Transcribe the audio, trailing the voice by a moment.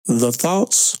The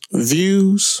thoughts,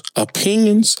 views,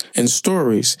 opinions, and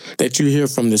stories that you hear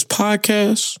from this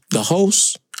podcast, the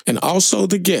hosts, and also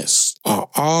the guests are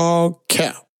all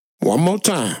cap. One more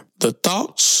time. The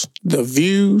thoughts, the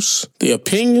views, the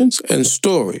opinions, and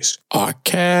stories are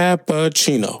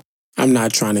cappuccino. I'm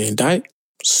not trying to indict,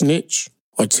 snitch,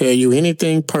 or tell you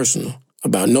anything personal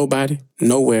about nobody,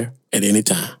 nowhere, at any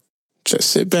time.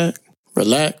 Just sit back,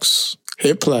 relax,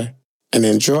 hit play, and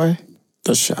enjoy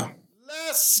the show.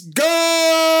 Let's go!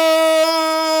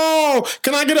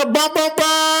 Can I get a bump, bump,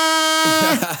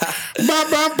 bump?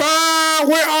 Bump, bump, bump.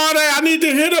 Where are they? I need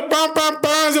to hear the bump, bump,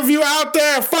 bumps if you out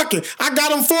there. Fuck it. I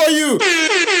got them for you.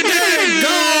 There you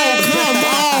go. Come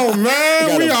on,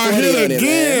 man. We are here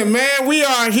again, man. We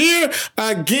are here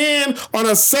again on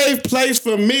a Safe Place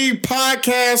for Me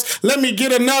podcast. Let me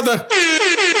get another.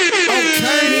 Okay,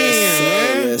 man.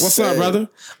 Yes, What's up, brother?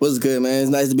 What's good, man?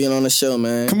 It's nice to be on the show,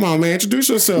 man. Come on, man. Introduce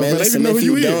yourself, man. Listen, Let me know if who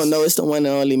you you don't is. know, it's the one and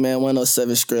only, man.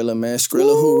 107 Skrilla, man.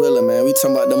 Skrilla who Rilla, man. We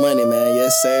talking about the money, man.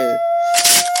 Yes, sir.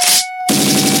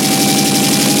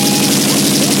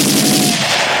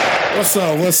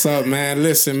 What's up, man?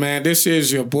 Listen, man, this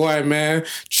is your boy, man,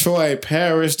 Troy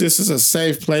Parrish. This is a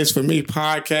Safe Place for Me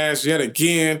podcast. Yet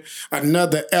again,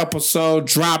 another episode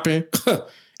dropping.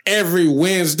 Every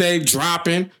Wednesday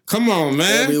dropping. Come on,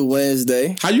 man. Every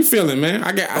Wednesday. How you feeling, man?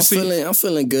 I'm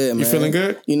feeling good, man. You feeling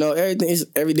good? You know, everything is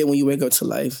every day when you wake up to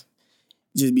life,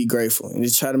 just be grateful and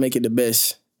just try to make it the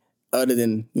best other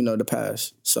than, you know, the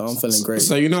past. So I'm feeling great.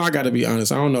 So, you know, I got to be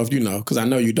honest. I don't know if you know, because I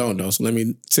know you don't know. So let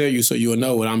me tell you so you will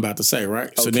know what I'm about to say, right?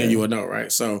 Okay. So then you will know,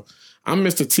 right? So I'm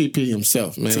Mr. TP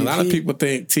himself, man. TP? A lot of people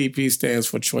think TP stands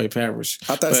for Troy Parrish.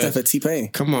 I thought it stood for T-Pain.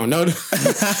 Come on, no. Won't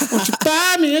you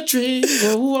buy me a drink?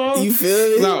 Whoa, whoa. You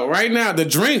feel me? No, right now, the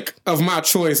drink of my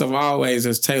choice of always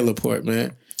is Taylor Port,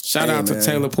 man. Shout out to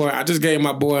Taylor Port. I just gave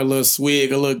my boy a little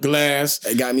swig, a little glass.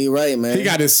 It got me right, man. He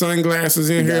got his sunglasses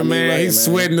in here, man. Right, He's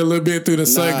sweating a little bit through the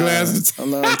sunglasses.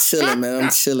 I'm chilling, man. I'm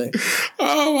chilling.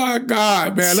 Oh, my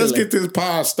God, man. Let's get this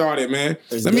pod started, man.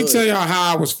 Let me tell y'all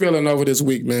how I was feeling over this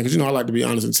week, man, because, you know, I like to be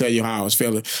honest and tell you how I was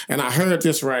feeling. And I heard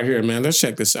this right here, man. Let's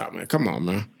check this out, man. Come on,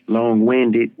 man.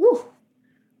 Long-winded,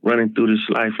 running through this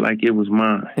life like it was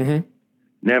mine. Mm-hmm.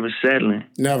 Never settling.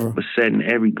 Never. But setting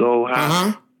every goal high.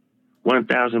 Uh-huh.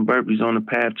 1,000 burpees on the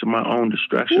path to my own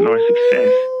destruction or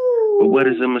success. But what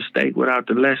is a mistake without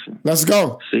the lesson? Let's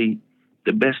go. See,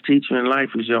 the best teacher in life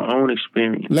is your own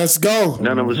experience. Let's go.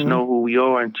 None of us know who we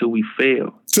are until we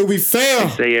fail. Till we fail.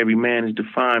 They say every man is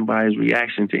defined by his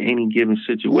reaction to any given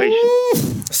situation.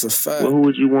 That's a fact. Well, who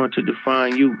would you want to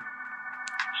define you?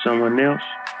 Someone else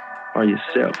or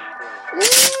yourself?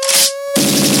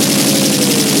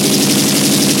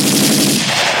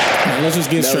 Let's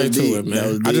just get straight to it,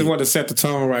 man. I just want to set the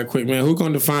tone right quick, man. Who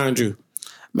gonna define you?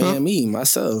 Man, me,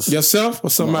 myself. Yourself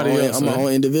or somebody else? I'm my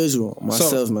own individual.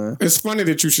 Myself, man. It's funny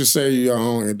that you should say you're your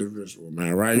own individual,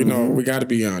 man, right? You know, we got to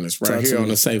be honest, right? Here on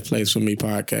the Safe Place for Me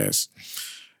podcast.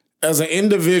 As an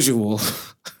individual,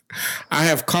 I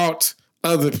have caught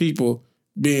other people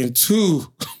being too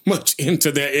much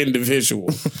into their individual.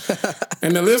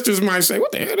 And the listeners might say,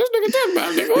 what the hell this nigga talking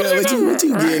about? Nigga, what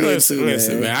you getting into,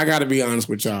 listen, man. I got to be honest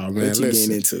with y'all, man. What you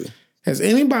getting into? Has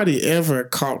anybody ever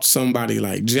caught somebody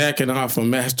like jacking off or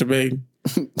masturbating?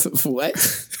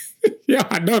 What? Yeah,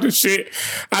 I know this shit.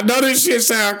 I know this shit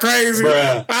sound crazy.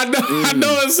 Bruh. I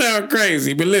know it sound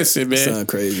crazy, but listen, man. Sound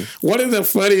crazy. One of the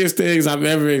funniest things I've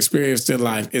ever experienced in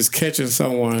life is catching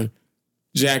someone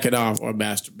jacking off or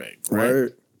masturbating. Right?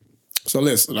 Word. So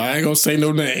listen, I ain't gonna say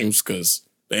no names because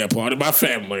they are part of my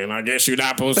family, and I guess you're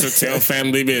not supposed to tell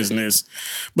family business.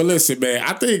 But listen, man,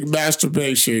 I think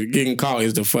masturbation, getting caught,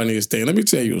 is the funniest thing. Let me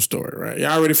tell you a story, right?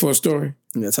 Y'all ready for a story?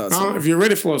 Yeah, talk to me. If you're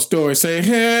ready for a story, say,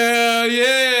 hell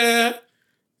yeah.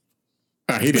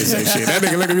 He didn't say shit. That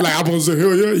nigga look at me like, I'm supposed to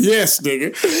hell yeah? Yes,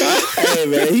 nigga. Hey,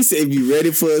 man, he said be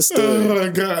ready for a story. Oh, my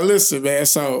God. Listen, man.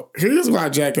 So here's why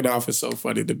jacking off is so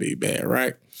funny to me, man,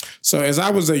 right? So as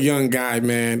I was a young guy,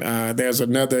 man, there's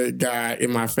another guy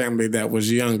in my family that was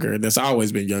younger, that's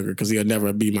always been younger because he'll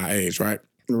never be my age, right?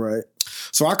 Right.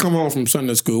 So I come home from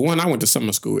Sunday school. I went to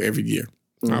summer school every year.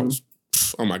 I was,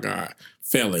 oh my God,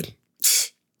 failing.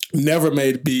 Never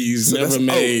made B's, never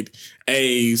made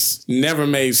A's, never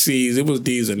made C's. It was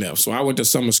D's and F's. So I went to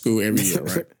summer school every year,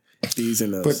 right? D's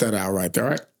and F's. Put that out right there,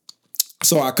 right?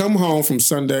 So I come home from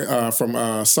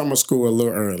summer school a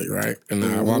little early, right? And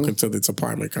I walk into this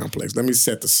apartment complex. Let me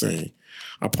set the scene.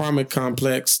 Apartment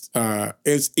complex,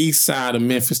 it's east side of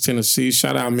Memphis, Tennessee.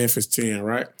 Shout out Memphis 10,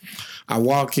 right? I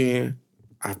walk in,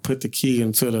 I put the key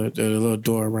into the little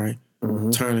door, right?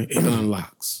 Turn it, it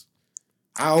unlocks.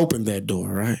 I open that door,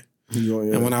 right?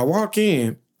 And when I walk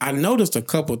in, I noticed a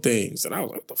couple things, and I was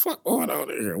like, what the fuck going on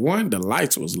here? One, the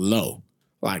lights was low.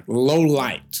 Like, low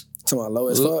light. Talking about low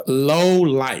as fuck? Low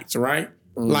lights, right?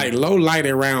 Like, low light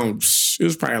around, it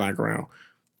was probably like around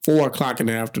 4 o'clock in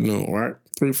the afternoon, right?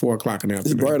 3, 4 o'clock in the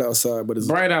afternoon. It's bright outside, but it's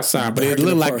bright outside, but it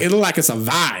looked like it's a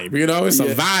vibe, you know? It's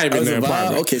a vibe in there.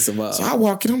 Okay, it's a vibe. So I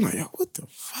walk in, I'm like, yo, what the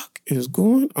fuck is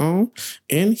going on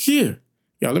in here?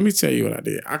 Yo, let me tell you what I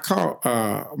did. I called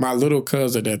my little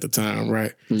cousin at the time,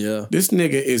 right? Yeah. This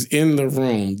nigga is in the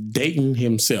room dating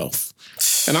himself.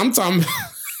 And I'm talking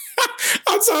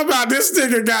about this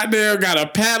nigga got a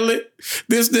padlet.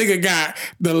 This nigga got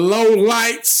the low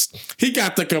lights. He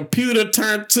got the computer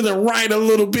turned to the right a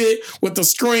little bit with the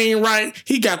screen right.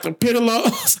 He got the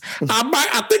pillows.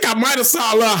 I think I might have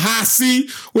saw a little high C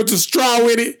with the straw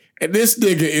in it. And this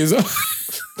nigga is not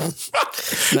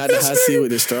the high C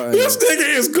with the straw. This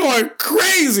nigga is going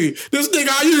crazy. This nigga,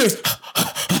 all you just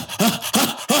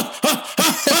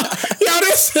yo,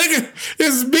 this nigga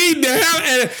is beating the hell.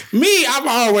 And me, I've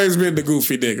always been the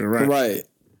goofy nigga, right? Right.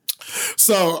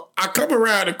 So I come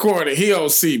around the corner, he don't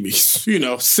see me. You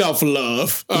know,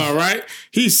 self-love. All right.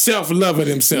 He's self-loving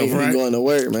himself, right? He going to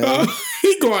work, man.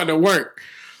 He going to work.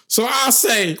 So I'll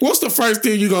say, what's the first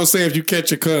thing you gonna say if you catch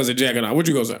your cousin jacking off? What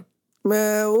you gonna say?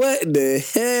 Man, what the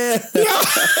hell?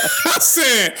 I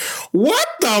said, what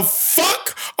the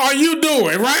fuck are you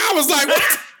doing? Right? I was like,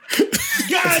 what?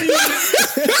 Got you.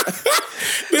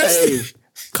 Hey,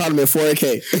 caught him at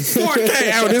 4K.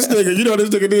 4K. Oh, this nigga, you know what this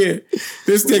nigga did?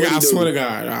 This nigga, I swear to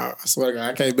God,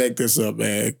 I can't make this up,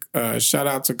 man. Shout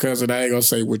out to cousin. I ain't gonna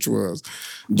say which was.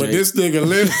 But Jake. this nigga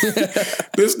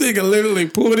literally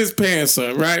pulled his pants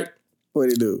up, right?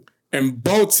 What'd he do? And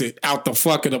bolted out the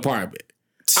fucking apartment.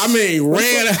 I mean,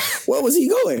 ran. Where was he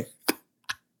going?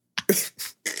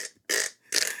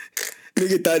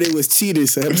 Nigga thought it was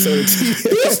Cheaters, an episode of Cheaters.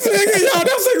 This nigga, yo,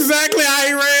 that's exactly how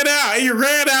he ran out. He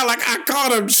ran out like I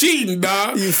caught him cheating,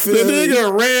 dog. The nigga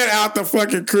ran out the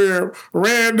fucking crib,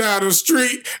 ran down the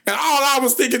street, and all I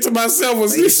was thinking to myself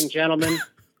was, ladies and gentlemen,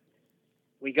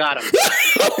 we got him. Let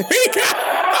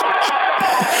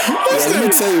me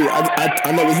tell you,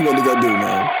 I know what he went to go do,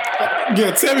 man.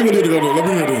 Yeah, tell me what he went to go do. Let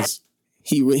me hear this.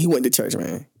 He went to church,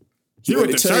 man. He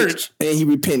went to church? And he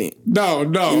repented. No. He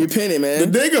repented,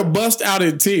 man. The nigga bust out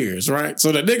in tears, right?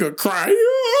 So the nigga cried.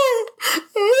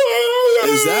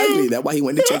 Exactly. That's why he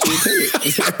went to church and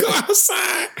repented. I go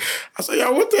outside. I said,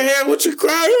 yo, what the hell? What you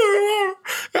crying?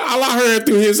 All I heard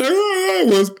through his was, why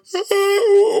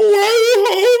you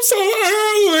home so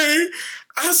early?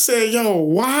 I said, yo,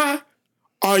 why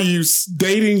are you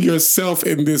dating yourself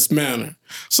in this manner?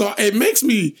 So it makes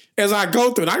me, as I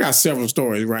go through it, I got several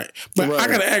stories, right? But right. I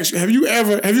gotta ask you, have you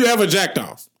ever jacked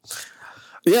off?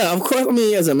 Yeah, of course. I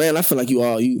mean, as a man, I feel like we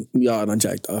all done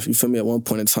jacked off. You feel me? At one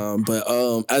point in time, but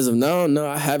as of now, no,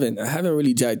 I haven't. I haven't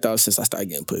really jacked off since I started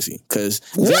getting pussy. Cause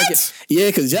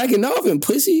jacking off and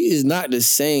pussy is not the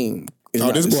same.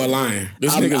 This boy lying.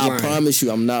 This nigga's lying. I promise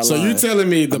you, I'm not lying. So you telling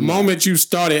me the moment you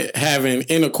started having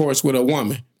intercourse with a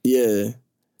woman, yeah,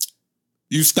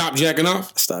 you stopped jacking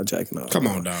off? Stop jacking off. Come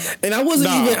on, dog. And I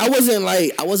wasn't even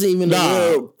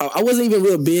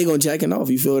real big on jacking off.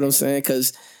 You feel what I'm saying?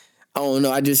 Because I don't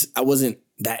know. I wasn't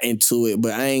that into it,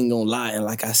 but I ain't gonna lie. And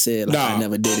like I said, I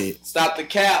never did it. Stop the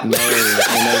cap. No,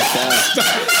 I never cap.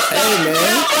 Hey, man.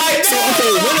 So,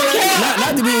 okay,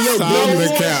 not to be in your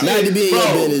business. Not to be in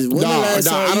your business. When the last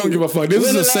time I don't give a fuck. This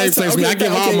is a safe place for me. I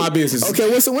give all my business.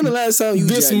 Okay, so when the last time you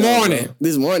This morning.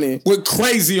 This morning. Went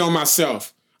crazy on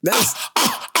myself. That's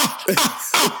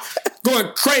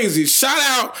going crazy. Shout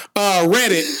out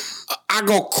Reddit. I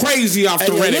go crazy off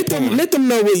the Reddit. Let them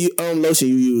know what lotion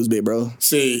you use, big bro.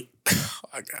 See,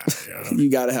 I got it. You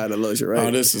gotta have the lotion, right?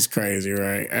 Oh, this is crazy,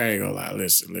 right? I ain't gonna lie.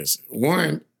 Listen.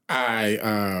 One,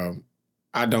 I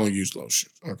don't use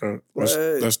lotion. Okay,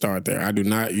 let's start there. I do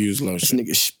not use lotion. This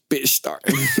nigga spit start.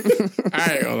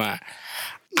 I ain't gonna lie.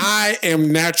 I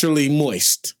am naturally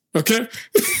moist. Okay.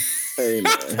 Hey,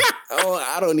 man.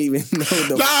 I don't even know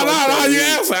the No, you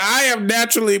answer. I am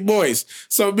naturally moist.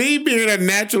 So me being a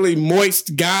naturally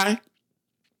moist guy,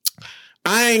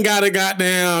 I ain't gotta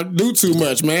goddamn do too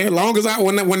much, man. As long as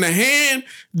when the hand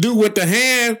do what the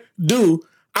hand do,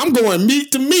 I'm going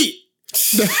meat to meat.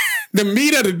 The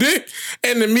meat of the dick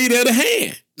and the meat of the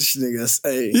hand. This nigga,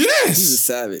 hey, yes, he's a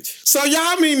savage. So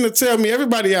y'all mean to tell me,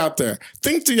 everybody out there,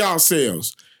 think to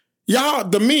yourselves. Y'all,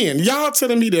 the men, y'all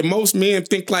telling me that most men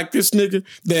think like this nigga,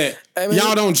 that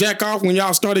y'all don't jack off when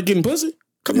y'all started getting pussy?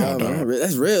 Come on, dog.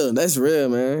 That's real. That's real,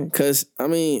 man. Because,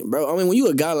 when you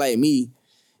a guy like me,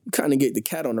 you kind of get the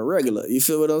cat on the regular. You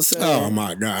feel what I'm saying? Oh,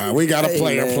 my God. We got a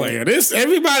player. This,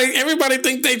 everybody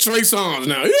think they Trey Songz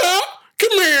now. Yeah.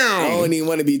 Come here. I don't even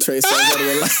want to be Trey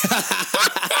Songz.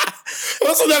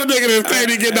 What's another nigga that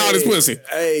claimed he getting all this pussy?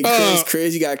 Hey,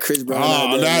 Chris, you got Chris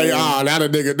Brown. That a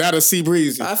nigga, that a C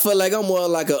Breezy. I feel like I'm more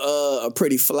like a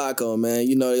pretty Flacco, man.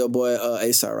 You know your boy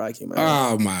A$AP Rocky, man.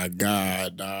 Oh my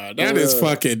God, dog. That is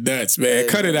fucking nuts, man.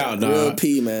 Cut it out, dog. Real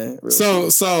P, man. So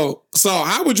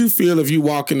how would you feel if you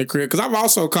walk in the crib? Because I've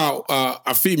also caught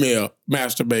a female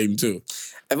masturbating too.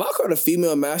 If I caught a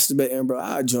female masturbating, bro,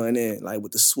 I'll join in, like,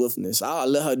 with the swiftness. I'll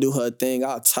let her do her thing.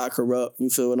 I'll talk her up. You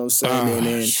feel what I'm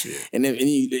saying? And then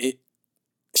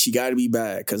she got to be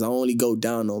bad, because I only go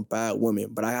down on bad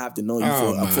women. But I have to know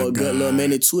you for a good little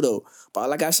minute, too, though. But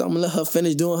like I said, I'm going to let her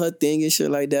finish doing her thing and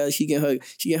shit like that. She get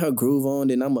her groove on,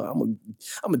 then I'm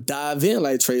a dive in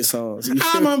like Trey Songz.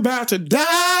 I'm about to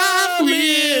dive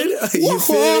in. You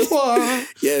feel?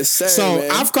 Yes, sir, so,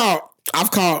 man.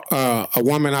 I've caught a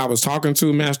woman I was talking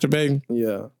to masturbating.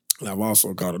 Yeah. And I've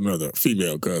also caught another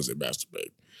female cousin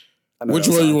masturbating. Which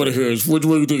one you want to hear? Which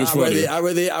one you think is funny? I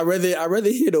rather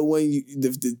hear the one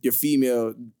your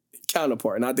female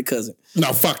counterpart, not the cousin.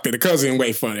 No, fuck that. The cousin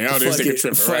way funny. Oh, this nigga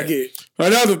tripping. Fuck it.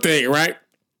 Another thing, right?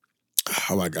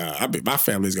 Oh my God, my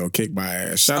family's gonna kick my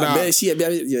ass. Shout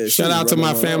out to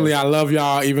my family. I love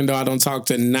y'all, even though I don't talk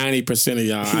to 90% of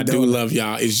y'all. I do love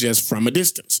y'all. It's just from a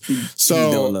distance.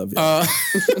 So don't love y'all.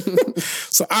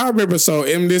 So I remember. So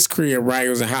in this crib, right?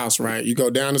 It was a house, right? You go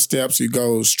down the steps, you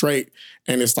go straight,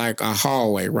 and it's like a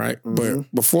hallway, right? Mm-hmm.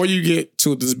 But before you get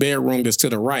to this bedroom that's to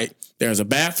the right, there's a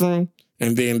bathroom,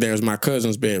 and then there's my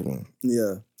cousin's bedroom.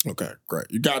 Yeah. Okay, great.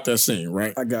 You got that scene,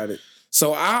 right? I got it.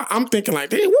 So I'm thinking like,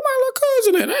 damn, where my little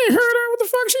cousin at? I ain't heard her. What the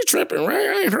fuck? She tripping, right?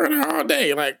 I ain't heard her all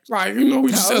day. Like you know,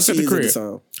 we just at the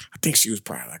crib. I think she was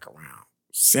probably like around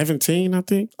 17, I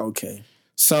think. Okay.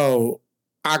 So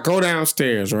I go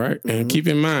downstairs, right? And keep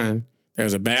in mind,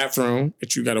 there's a bathroom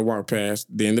that you got to walk past,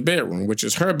 then the bedroom, which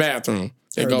is her bathroom.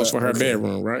 That goes for her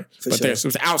bedroom, right? But there's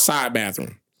an outside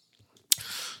bathroom.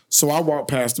 So I walk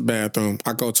past the bathroom.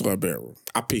 I go to her bedroom.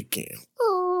 I peek in.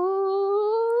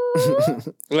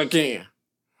 Look in.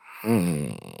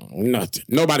 Nothing.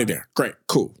 Nobody there. Great.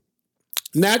 Cool.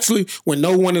 Naturally, when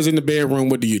no one is in the bedroom,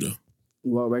 what do? You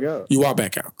walk back out. You walk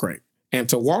back out. Great. And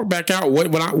to walk back out,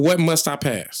 what must I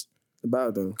pass? The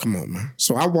bathroom. Come on, man.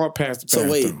 So I walk past the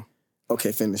bathroom. So wait.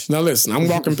 Okay, finish. Now listen, I'm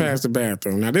walking past the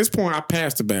bathroom. Now at this point, I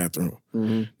passed the bathroom.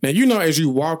 Mm-hmm. Now you know as you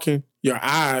walking, your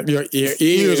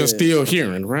ears are still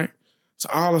hearing, right? So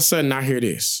all of a sudden, I hear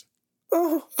this.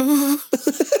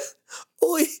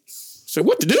 Oi. So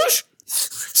what the douche?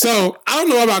 So I don't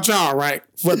know about y'all, right?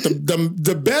 But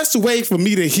the best way for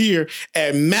me to hear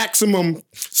at maximum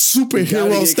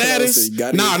superhero status,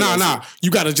 no.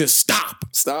 You gotta just stop.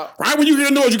 Stop. Right when you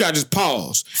hear noise, you gotta just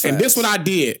pause. Facts. And this what I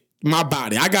did. My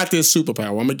body. I got this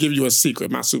superpower. I'm gonna give you a secret.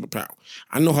 My superpower.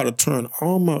 I know how to turn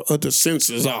all my other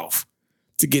senses off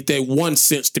to get that one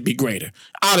sense to be greater.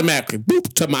 Automatically.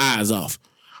 Boop, turn my eyes off.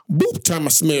 Boop, turn my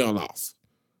smell off.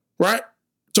 Right?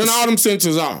 Turn all them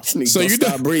senses off. So you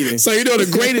stop breathing. So you know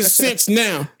the greatest sense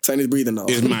now turn his breathing off.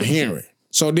 Is my hearing.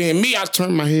 So then I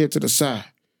turn my head to the side.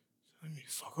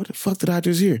 What the fuck did I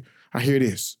just hear? I hear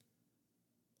this.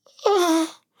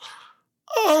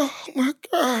 Oh my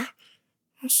God.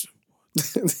 I said,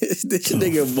 this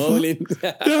nigga moaning.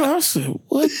 I said,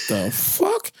 what the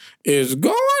fuck is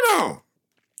going on?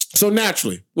 So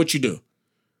naturally, what you do?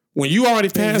 When you already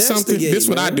passed something, this is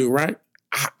what I do, right?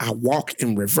 I walk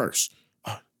in reverse.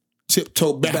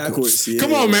 Tiptoe backwards. Yeah.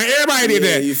 Come on, man. Everybody did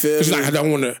that. You feel it's like, I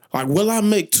don't want to, like, will I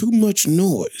make too much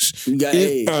noise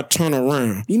if I turn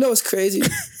around? You know what's crazy?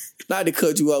 Not to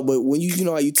cut you up, but when you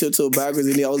know how you tiptoe backwards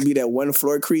and there always be that one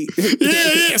floor creak.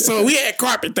 yeah. So we had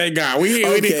carpet, thank God. We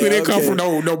didn't come from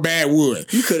no bad wood.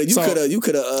 You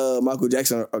could have Michael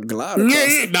Jackson a glider.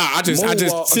 Yeah. Nah, I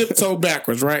just tiptoe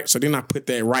backwards, right? So then I put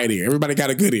that right ear. Everybody got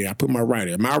a good ear. I put my right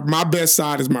ear. My best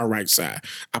side is my right side.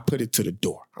 I put it to the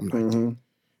door. I'm like,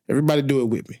 everybody do it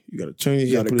with me. You got to turn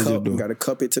your head, put it to the door. You got to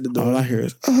cup it to the door. All I hear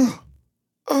is,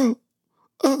 oh.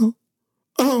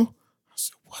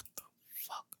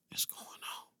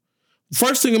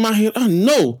 First thing in my head, I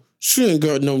know she ain't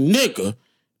got no nigga.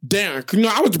 Damn, you know,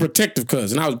 I was a protective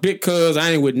cousin. I was big cuz.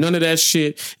 I ain't with none of that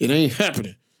shit. It ain't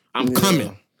happening. I'm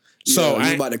coming. So I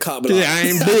ain't about to cop it. I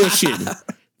ain't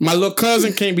bullshitting. My little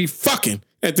cousin can't be fucking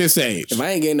at this age. If I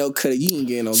ain't getting no cut, you ain't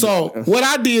getting no. So what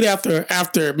I did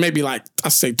after maybe like I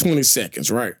say 20 seconds,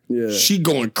 right? Yeah. She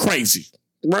going crazy,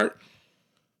 right?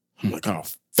 I'm like, oh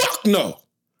fuck no!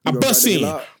 I bust in.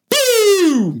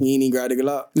 You ain't even grab the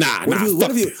Glock. Nah.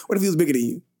 What if he was bigger than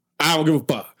you? I don't give a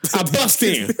fuck. I bust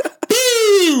in.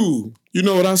 Boo! You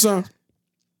know what I saw?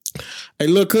 Hey,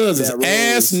 little cousin,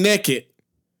 ass naked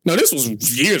No, this was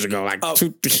years ago. Like, when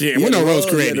the Rose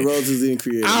created. Yeah, the Rose was in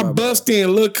created. I bust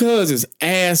in Lil' Cousin's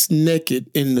ass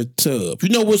naked in the tub. You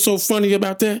know what's so funny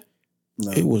about that?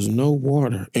 No. It was no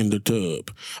water in the tub.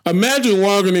 Imagine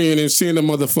walking in and seeing a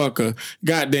motherfucker,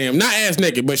 goddamn, not ass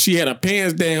naked, but she had her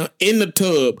pants down in the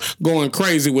tub going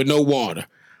crazy with no water.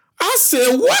 I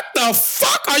said, what the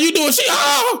fuck are you doing?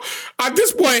 At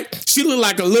this point, she looked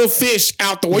like a little fish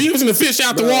out the water. You ever seen a fish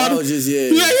out the water?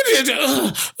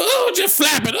 Just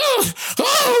flapping.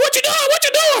 What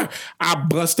you doing? I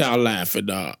bust out laughing,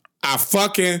 dog. I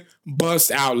fucking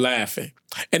bust out laughing.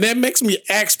 And that makes me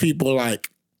ask people like,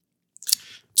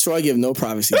 Troy give no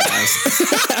privacy,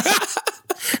 guys.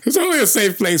 It's only a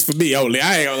safe place for me only.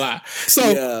 I ain't gonna lie.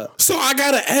 So I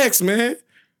gotta ask, man.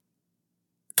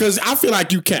 Because I feel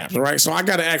like you capped, right? So I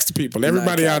got to ask the people,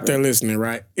 everybody out there listening,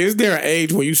 right? Is there an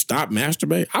age where you stop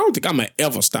masturbating? I don't think I'm going to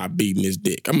ever stop beating this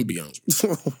dick. I'm going to be honest with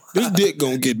you. This dick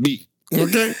going to get beat.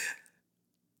 Okay?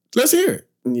 Let's hear it.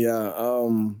 Yeah.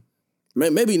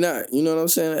 Maybe not. You know what I'm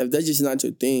saying? If that's just not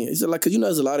your thing. It's like, because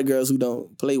there's a lot of girls who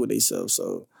don't play with themselves.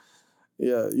 So,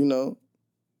 yeah, No,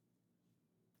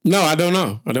 I don't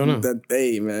know.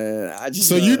 Hey, man.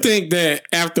 So you think that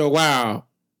after a while...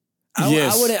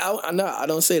 I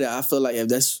don't say that. I feel like if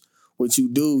that's what you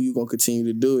do, you're gonna continue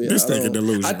to do it. This nigga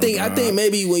delusional. I think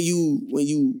maybe when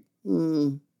you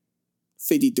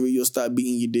 53, you'll start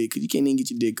beating your dick because you can't even get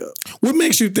your dick up. What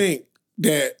makes you think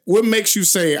that? What makes you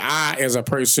say I, as a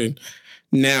person,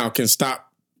 now can stop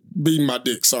beating my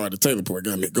dick? Sorry, the Taylor point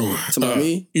got me going. To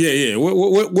me? Yeah.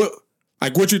 What?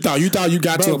 Like what you thought? You thought you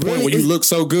got to a point where you look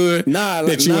so good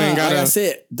that you ain't got. Like I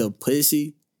said, the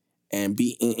pussy. And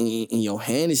be in your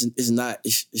hand is not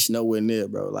it's nowhere near,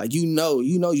 bro. Like you know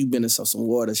you've been in some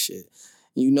water shit.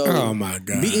 You know, oh my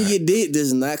God, beating your dick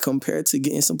does not compare to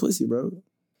getting some pussy, bro.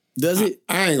 Does it?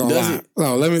 I ain't gonna lie.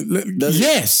 No,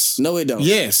 yes. No, it don't.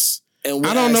 Yes. And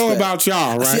I don't know about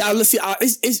y'all, right? See,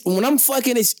 it's when I'm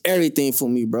fucking, it's everything for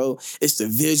me, bro. It's the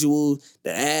visual,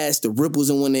 the ass, the ripples,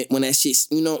 and when that shit,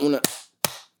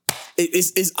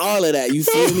 It's all of that, you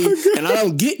feel me? And I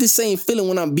don't get the same feeling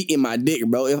when I'm beating my dick,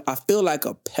 bro. I feel like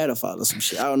a pedophile or some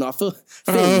shit. I don't know. I feel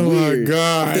weird. My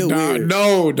God, dog. Weird.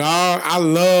 No, dog. I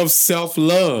love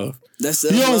self-love. That's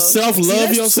you don't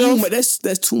self-love yourself?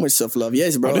 That's too much self-love.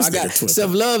 Yes, bro. I got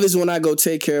self-love is when I go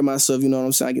take care of myself. You know what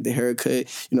I'm saying? I get the haircut.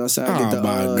 You know what I'm saying? I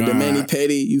get the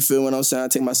mani-pedi. You feel what I'm saying? I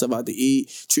take myself out to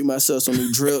eat. Treat myself some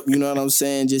new drip. You know what I'm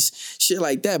saying? Just shit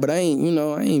like that. But I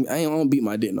don't beat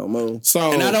my dick no more.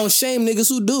 And I don't shame niggas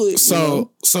who do it. So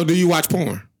do you watch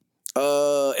porn?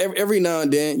 Every now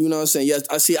and then, you know what I'm saying? Yes,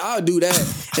 I'll do that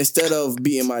instead of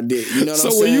beating my dick. You know what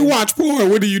I'm saying? So when you watch porn,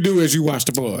 what do you do as you watch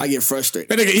the porn? I get frustrated.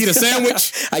 That nigga eat a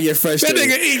sandwich? I get frustrated. That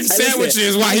nigga eating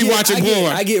sandwiches while he watching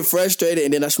porn. I get frustrated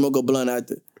and then I smoke a blunt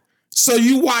after. So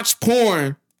you watch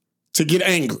porn to get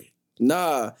angry?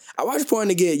 Nah, I watch porn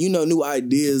to get, new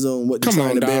ideas on what to try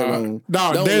in the bedroom.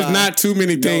 Dog, there's not too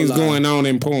many things going on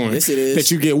in porn. Yes, it is. That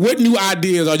you get. What new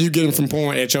ideas are you getting from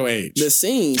porn at your age? The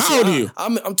scenes. How old are you?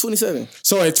 I'm 27.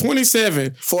 So at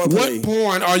 27, what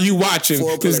porn are you watching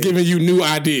that's giving you new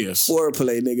ideas?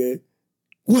 Foreplay, nigga.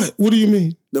 What? What do you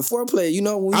mean? The foreplay,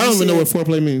 when I don't even know what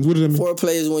foreplay means. What does that mean?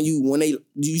 Foreplay is when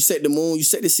you set the moon, you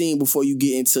set the scene before you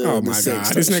get into the my sex.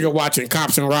 God. This nigga watching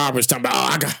Cops and Robbers talking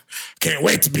about, can't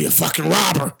wait to be a fucking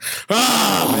robber.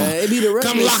 Oh, man, it be the regular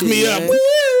come lock me up.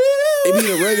 It be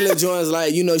the regular joints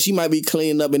like, she might be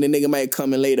cleaning up and the nigga might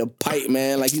come and lay the pipe,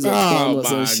 man. Like he's a plumber or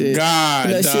some shit. God,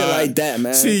 shit like that,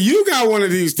 man. See, you got one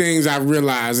of these things I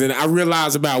realized, and I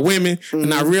realized about women,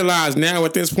 and I realize now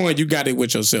at this point, you got it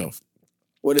with yourself.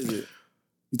 What is it?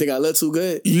 You think I look too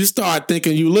good? You start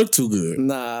thinking you look too good.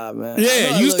 Nah, man.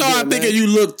 Yeah, you start thinking you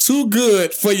look too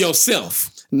good for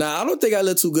yourself. Nah, I don't think I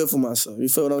look too good for myself. You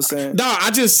feel what I'm saying? Dog, I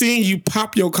just seen you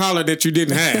pop your collar that you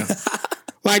didn't have.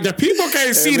 Like, the people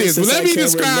can't see this, but let me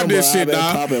describe this shit,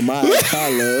 dog. Popping my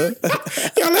collar.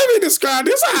 Yo, let me describe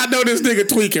this. How I know this nigga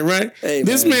tweaking, right? Hey,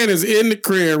 this man is in the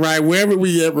crib, right? Wherever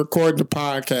we at recording the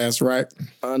podcast, right?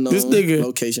 I know. This nigga,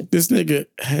 location. This nigga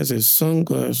has his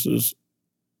sunglasses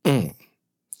on.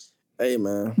 Hey,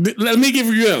 man. Let me give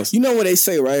you else. You know what they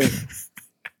say, right?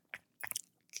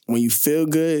 When you feel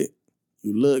good,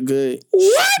 you look good.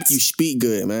 What? You speak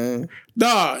good, man.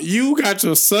 Dog, you got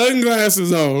your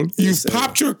sunglasses on. You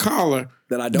popped your collar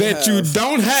that you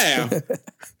don't have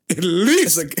at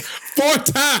least 4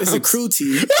 times. It's a crew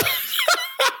tee.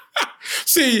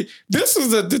 See, this is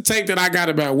the take that I got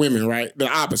about women, right? The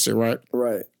opposite, right?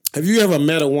 Right. Have you ever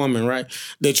met a woman, right,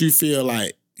 that you feel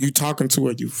like you talking to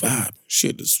her, you vibe,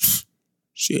 she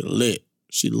lit,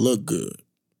 she look good.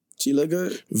 She look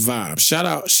good? Vibe. Shout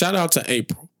out to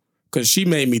April. because she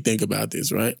made me think about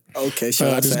this, right? Okay,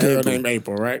 shout out this to girl April. named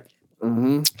April, right?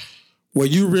 Mm-hmm. Well,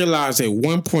 you realize at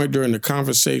one point during the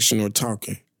conversation or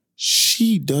talking,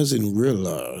 she doesn't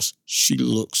realize she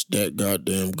looks that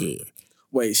goddamn good.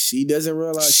 Wait, she doesn't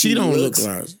realize She don't look looks,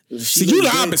 like. she See, you the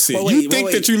look good. opposite. But You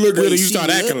think that you look good and you she start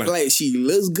acting look like she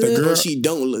looks good girl- or she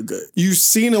don't look good. you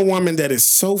seen a woman that is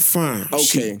so fine.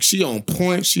 Okay. She on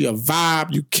point. She a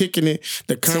vibe. You kicking it.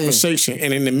 The conversation.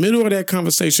 And in the middle of that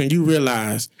conversation, you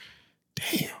realize,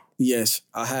 damn, Yes,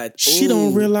 I had. she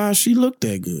don't realize she looked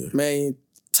that good. Man,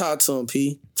 talk to him,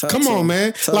 P. Come on,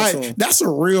 man. Talk to Like, him. that's a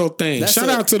real thing. Shout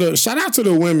out to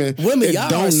the women Women, that y'all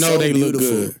don't are know so they beautiful. look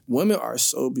good. Women are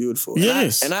so beautiful.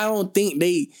 Yes. And I don't think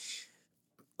they,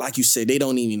 like you said, they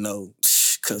don't even know.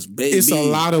 Because baby. It's a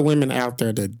lot of women out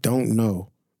there that don't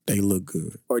know they look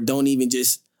good. Or don't even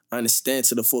just understand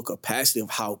to the full capacity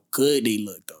of how good they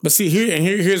look, though. But see,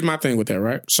 here's my thing with that,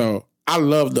 right? So I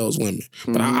love those women,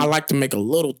 but I like to make a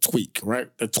little tweak, right?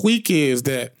 The tweak is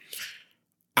that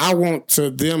I want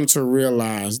them to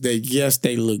realize that, yes,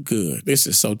 they look good. This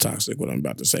is so toxic what I'm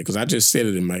about to say, because I just said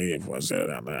it in my head before I said it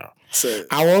out loud. So,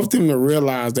 I want them to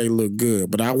realize they look good,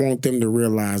 but I want them to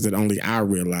realize that only I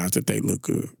realize that they look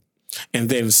good. And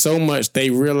then so much they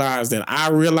realize that I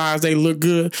realize they look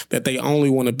good that they only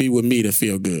want to be with me to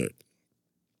feel good.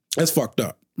 That's fucked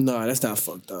up. no, that's not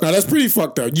fucked up. No, that's pretty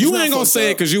fucked up. You It's ain't not gonna fucked say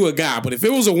it up. because you a guy, but if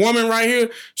it was a woman right here,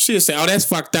 she'd say, oh, that's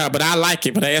fucked up, but I like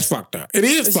it, but that's fucked up. It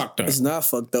is fucked up. It's not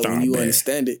fucked up Oh, when you man.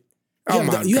 understand it. Oh,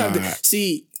 my God.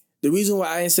 See, the reason why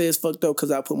I didn't say it's fucked up because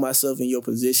I put myself in your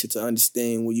position to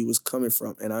understand where you was coming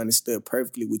from, and I understood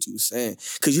perfectly what you were saying.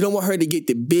 Because you don't want her to get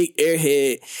the big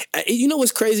airhead. You know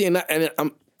what's crazy,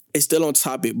 it's still on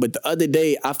topic, but the other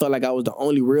day, I felt like I was the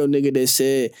only real nigga that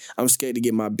said, I'm scared to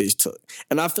get my bitch took.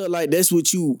 And I feel like that's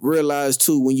what you realized,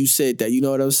 too, when you said that. You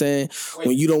know what I'm saying?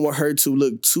 When you don't want her to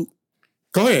look too...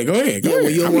 Go ahead.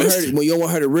 When you I'm don't want listening. her, when you don't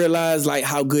want her to realize like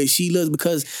how good she looks,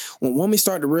 because when women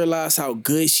start to realize how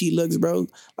good she looks, bro,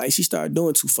 like she started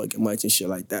doing too fucking much and shit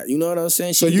like that. You know what I'm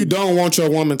saying? So you don't want your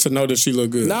woman to know that she look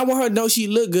good? Now I want her to know she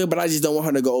look good, but I just don't want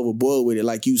her to go overboard with it,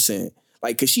 like you saying.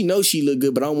 Like, cause she knows she look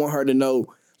good, but I don't want her to know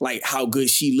like how good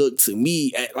she looked to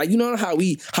me. Like, you know how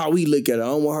we look at her.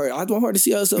 I want her to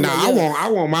see herself. Nah, like, yeah. I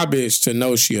want my bitch to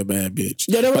know she a bad bitch.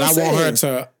 Yeah, that's but what I I'm want her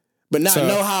saying. to. But not So-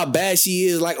 know how bad she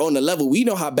is, like on the level we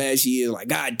know how bad she is. Like,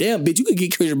 God damn, bitch, you could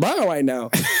get Chris Brown right now.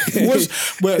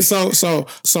 But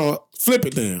so flip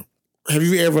it then. Have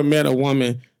you ever met a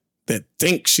woman that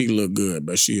thinks she look good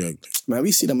but she ugly? Man,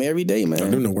 we see them every day,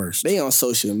 man. Them the worst. They on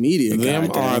social media. Them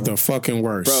goddamn. are the fucking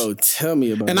worst. Bro, tell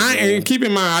me about And it. and keep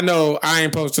in mind, I know I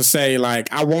ain't supposed to say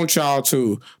like I want y'all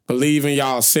to believe in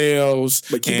y'allselves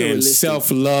But keep it and realistic.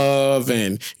 self-love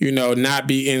and not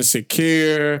be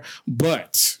insecure.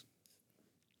 But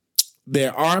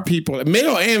there are people,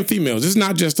 male and females. It's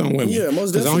not just on women. Yeah,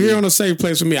 most 'Cause I'm definitely. here on a safe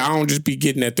place for me. I don't just be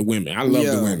getting at the women. I love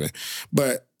the Yeah. women,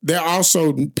 but there are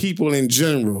also people in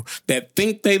general that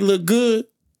think they look good,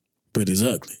 but is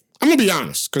ugly. I'm gonna be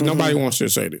honest because nobody wants to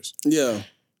say this. Yeah.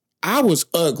 I was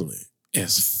ugly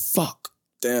as fuck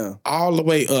Damn. all the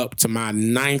way up to my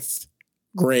 9th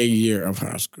grade year of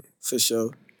high school. For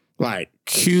sure. Like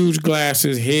huge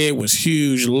glasses, head was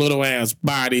huge, little ass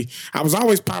body. I was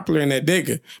always popular in that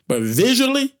digger, but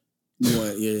visually, You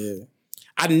want, yeah.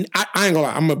 I ain't gonna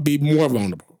lie, I'm gonna be more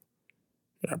vulnerable.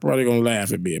 I'm probably gonna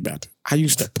laugh at me about it. I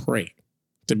used to pray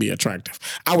to be attractive.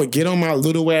 I would get on my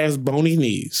little ass bony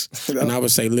knees and I would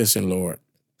say, listen, Lord,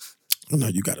 I know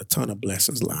you got a ton of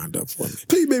blessings lined up for me.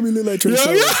 Please make me look like Trey Yeah,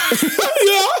 Songz.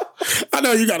 yeah. I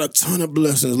know you got a ton of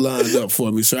blessings lined up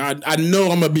for me, so I know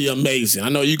I'm gonna be amazing. I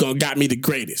know you gonna got me the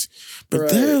greatest. But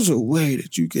Right. there's a way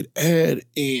that you could add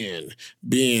in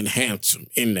being handsome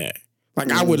in that.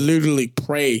 Like I would literally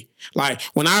pray. Like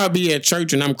when I would be at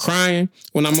church and I'm crying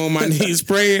when I'm on my knees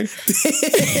praying.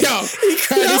 Yo, He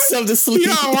cried himself to sleep.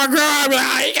 Yo, my girl be like,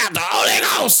 oh, he got the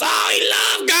Holy Ghost. Oh,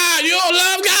 he love God. You don't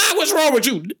love God? What's wrong with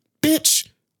you? Bitch,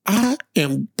 I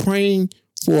am praying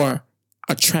for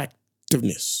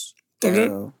attractiveness. Okay?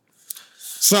 Damn.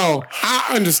 So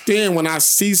I understand when I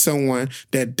see someone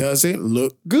that doesn't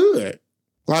look good.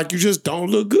 Like you just don't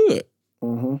look good.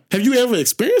 Mm-hmm. Have you ever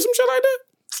experienced some shit like that?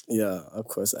 Yeah, of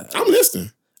course I have. I'm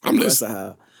listening. I'm Of course listening. I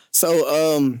have.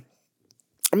 So,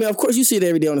 I mean, of course you see it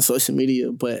every day on the social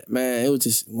media, but man, it was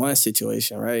just one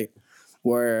situation, right?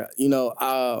 Where,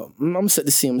 I'm gonna set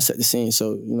the scene.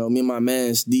 So, me and my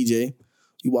man's DJ,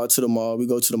 we walk to the mall, we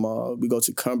go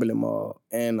to Cumberland Mall.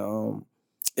 And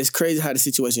it's crazy how the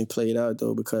situation played out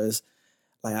though, because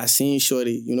like I seen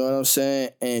Shorty, you know what I'm saying?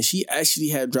 And she actually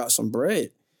had dropped some bread.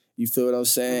 You feel what I'm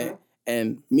saying?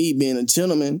 And me being a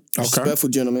gentleman, Okay. respectful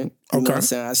gentleman, you know what I'm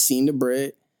saying? I seen the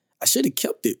bread. I should have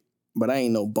kept it, but I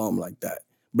ain't no bum like that.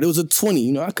 But it was a 20,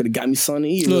 you know, I could have got me something to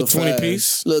eat. Little 20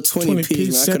 piece. Little 20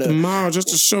 piece. Man, set the mile just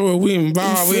to show it we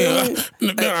involved. All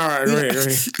right,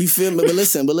 great. You feel me? But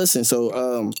listen.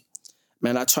 So,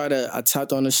 man, I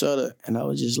tapped on the shoulder and I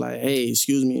was just like, hey,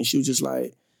 excuse me. And she was just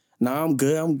like, nah, I'm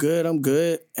good.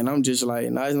 And I'm just like,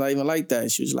 nah, it's not even like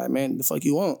that. She was like, man, the fuck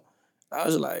you want? I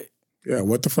was like, yeah,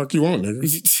 what the fuck you want,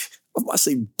 nigga? I'm about to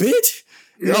say, bitch.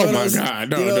 You oh my God.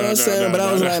 No, you know what I'm saying? But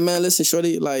I was no. like, man, listen,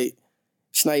 shorty, like,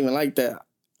 it's not even like that.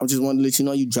 I just wanted to let you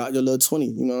know you dropped your little 20.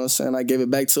 You know what I'm saying? I gave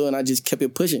it back to her and I just kept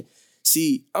it pushing.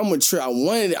 See, I'm mature. I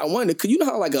wanted, cause you know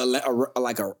how like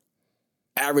a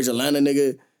average Atlanta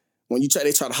nigga, when they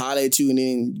try to holler at you and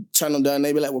then turn them down,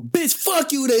 they be like, well, bitch,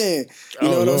 fuck you then. You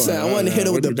know what I'm saying? I wanted to hit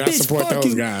her with the bitch, fuck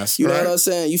you. Guys, you know what I'm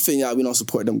saying? You feel y'all, we don't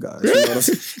support them guys. You know what I'm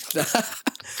saying?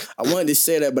 I wanted to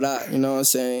say that, but you know what I'm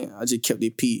saying? I just kept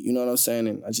it Pete, you know what I'm saying?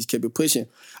 And I just kept it pushing.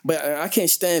 But I can't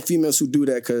stand females who do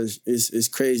that because it's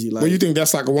crazy. Like, well, you think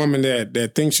that's like a woman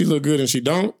that thinks she look good and she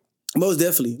don't? Most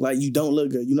definitely. Like, you don't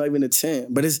look good. You're not even a 10.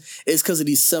 But it's because of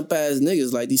these simp-ass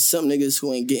niggas. Like, these simp niggas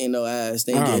who ain't getting no ass.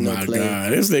 They ain't getting no play. Oh, my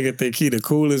God. This nigga think he the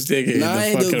coolest nigga in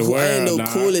the fucking world. I ain't the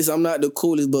coolest. I'm not the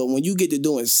coolest. But when you get to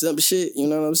doing simp shit, you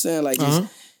know what I'm saying? Like,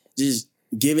 just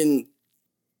giving...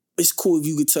 It's cool if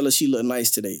you could tell her she look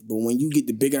nice today. But when you get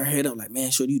the bigger head up, like,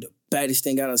 man, shorty, you the baddest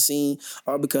thing I done seen,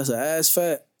 all because her ass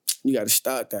fat, you gotta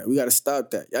stop that. We gotta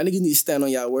stop that. Y'all niggas need to stand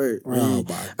on y'all word. Oh,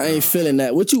 I ain't feeling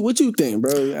that. What you think,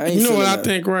 bro? I ain't you know what that. I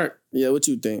think, right? Yeah, what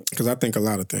you think? Because I think a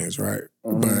lot of things, right?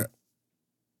 But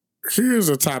here's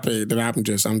a topic that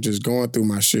I'm just going through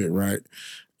my shit, right?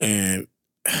 And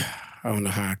I don't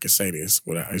know how I can say this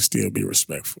without it still be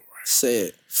respectful, right? Say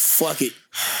it. Fuck it.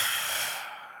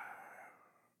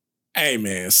 Hey,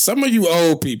 man, some of you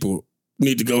old people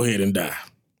need to go ahead and die.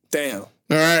 Damn. All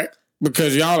right?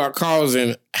 Because y'all are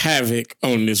causing havoc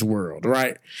on this world,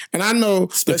 right? And I know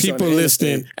especially the people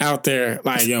listening out there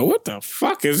like, yo, what the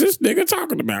fuck is this nigga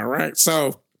talking about, right?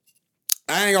 So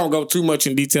I ain't going to go too much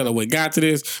in detail of what got to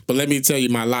this, but let me tell you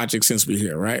my logic since we're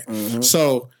here, right? Mm-hmm.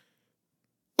 So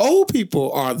old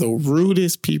people are the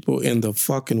rudest people in the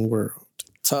fucking world.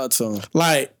 Talk to them.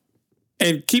 Like,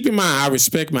 and keep in mind, I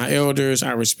respect my elders.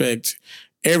 I respect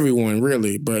everyone,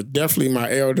 really, but definitely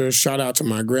my elders. Shout out to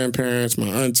my grandparents, my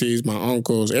aunties, my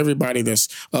uncles, everybody that's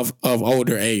of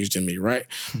older age than me, right?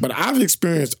 But I've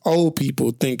experienced old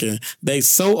people thinking they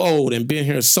so old and been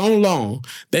here so long,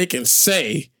 they can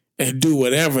say and do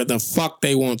whatever the fuck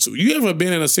they want to. You ever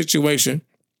been in a situation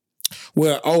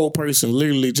where an old person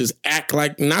literally just act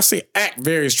like, and I say act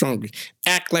very strongly,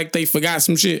 act like they forgot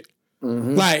some shit?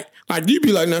 Mm-hmm. Like you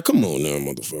be like, now come on now,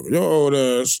 motherfucker. Your old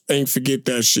ass ain't forget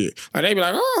that shit. Like they be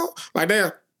like, oh, like they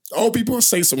old people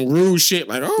say some rude shit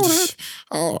like,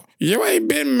 you ain't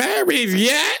been married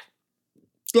yet.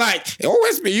 Like,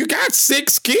 it's me, you got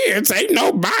 6 kids. Ain't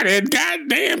nobody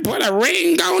goddamn put a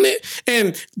ring on it.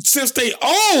 And since they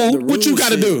old, what you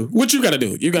gotta do? What you gotta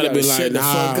do? You gotta be like,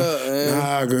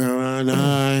 nah, girl,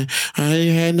 nah, I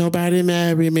ain't had nobody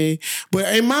marry me.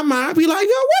 But in my mind, I be like,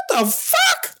 yo, what the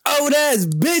fuck? Old ass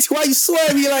bitch, why you swear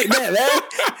at me like that, man?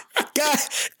 God,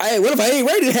 hey, what if I ain't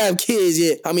ready to have kids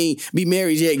yet? I mean, be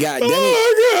married yet, goddamn it.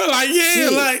 Oh, God, like, yeah,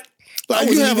 shit. Like I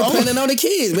wasn't even planning on the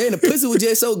kids, man. The pussy was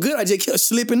just so good, I just kept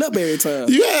slipping up every time.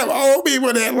 You have old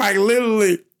people that like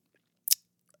literally.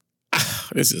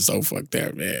 This is so fucked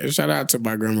up, man. Shout out to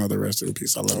my grandmother, rest in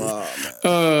peace. I love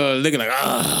her. Looking like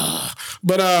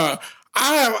but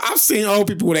I've seen old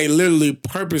people where they literally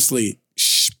purposely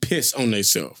piss on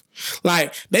themselves.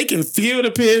 Like they can feel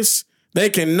the piss, they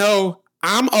can know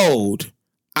I'm old,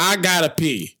 I gotta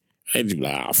pee. They just be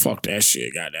like, fuck that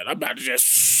shit, goddamn. I'm about to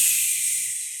just.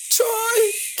 Troy,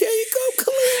 can you come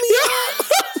clean me up?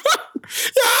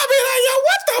 Yo, I be like, yo,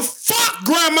 what the fuck,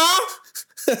 grandma?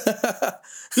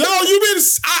 Yo,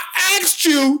 I asked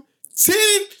you 10,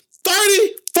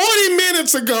 30, 40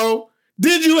 minutes ago,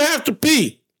 did you have to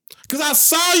pee? Because I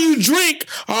saw you drink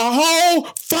a whole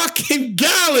fucking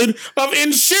gallon of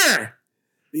Ensure.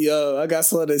 Yo, I got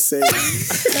something to say.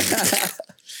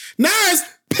 Now it's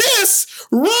piss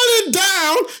running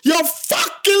down your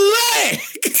fucking leg.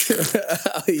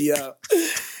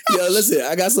 Yo, listen,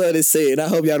 I got something to say, and I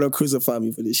hope y'all don't crucify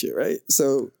me for this shit, right?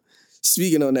 So,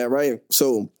 speaking on that, right?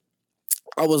 So,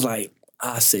 I was like,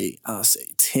 I'll say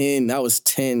 10. I was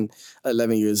 10,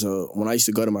 11 years old when I used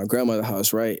to go to my grandmother's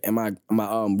house, right? And my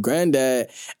granddad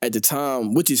at the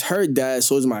time, which is her dad,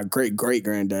 so it was my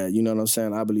great-great-granddad, you know what I'm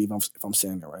saying? I believe if I'm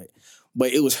saying that right.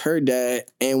 But it was her dad,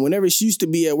 and whenever she used to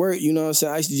be at work, you know what I'm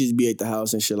saying, I used to just be at the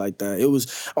house and shit like that. It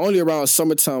was only around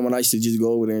summertime when I used to just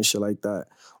go over there and shit like that.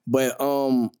 But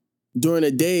during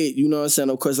the day, you know what I'm saying,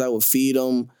 of course I would feed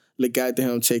them, look after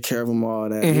him, take care of him, all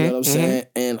that. You know what I'm saying?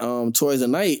 And towards the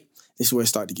night, this is where it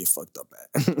started to get fucked up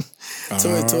at.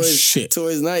 Shit.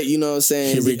 Towards night, you know what I'm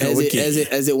saying? Here we go again.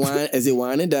 As it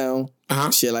winding down,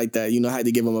 shit like that. You know, I had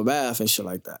to give him a bath and shit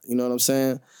like that. You know what I'm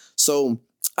saying? So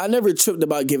I never tripped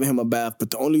about giving him a bath, but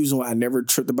the only reason why I never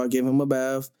tripped about giving him a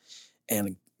bath,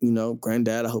 and, you know,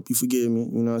 granddad, I hope you forgive me.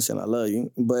 You know what I'm saying? I love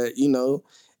you. But, you know,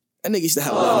 that nigga used to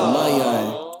have a lot of money on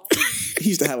him. He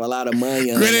used to have a lot of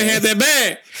money on him. Granddad had that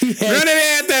bag. Granddad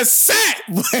had that sack.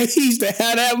 He used to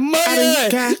have that money. I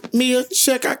got me a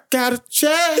check. I got a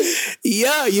check.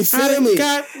 Yeah, you feel me?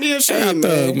 Got me a check. Hey,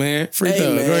 Thug, man. Free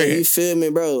Thug. Man, go ahead. You feel me,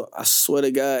 bro? I swear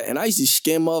to God. And I used to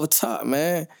skim off the top,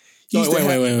 man. Wait.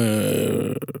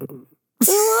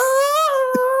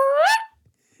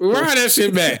 Run that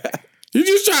shit back. You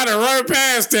just try to run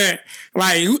past that.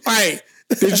 Like,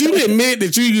 did you admit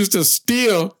that you used to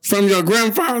steal from your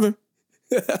grandfather?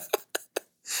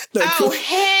 Oh,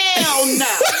 hell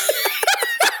no.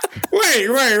 Wait.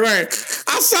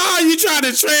 I saw you trying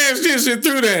to transition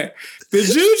through that. Did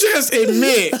you just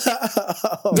admit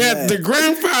that the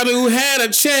grandfather who had a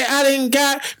check, I didn't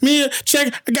got me a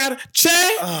check, I got a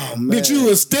check, that you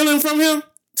was stealing from him?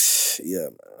 Yeah,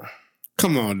 man.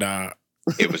 Come on, dog.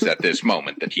 It was at this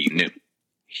moment that he knew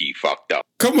he fucked up.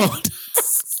 Come on.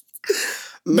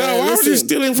 No, why was you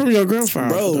stealing from your grandfather?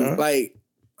 Bro, dog? like,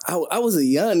 I was a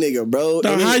young nigga, bro.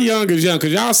 Dog, how young is young?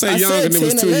 Because y'all say young and it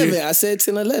was 2 years. I said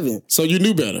 10, 11. So you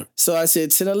knew better. So I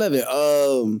said 10, 11. Look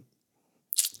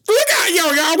out, y'all.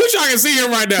 I wish y'all can see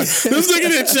him right now. This nigga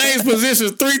that changed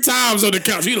positions 3 times on the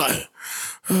couch. He like,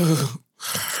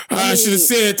 I should have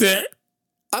said that.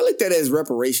 I looked at it as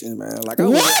reparations, man. Like,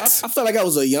 what? I felt like I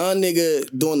was a young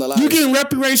nigga doing a lot. You getting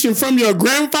reparation from your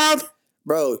grandfather?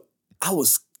 Bro, I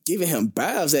was giving him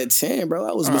baths at 10, bro.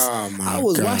 I was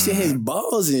washing his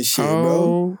balls and shit,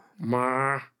 bro.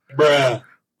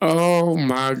 Oh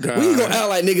my God. We ain't gonna act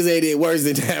like niggas ain't did worse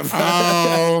than that,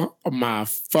 bro. Oh my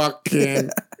fucking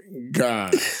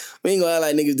God. We ain't gonna act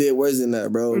like niggas did worse than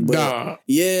that, bro. But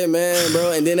yeah, man,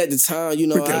 bro. And then at the time, you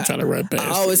know, I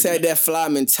always had that fly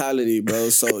mentality, bro.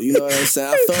 So, you know what I'm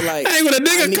saying? I felt like... Hey, when a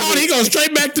nigga caught, he goes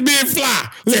straight back to being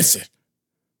fly. Listen,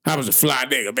 I was a fly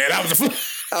nigga, man. I was a fly...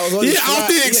 off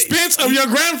the expense of your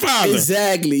grandfather.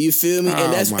 Exactly, you feel me?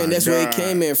 And that's where it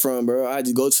came in from, bro. I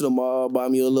just go to the mall, buy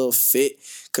me a little fit.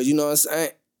 Cause you know what I'm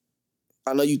saying?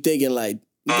 I know you thinking like,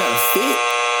 you got a fit?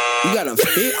 You got a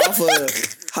fit off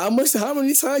of how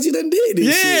many times you done did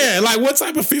this shit? Like what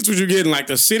type of fits was you getting? Like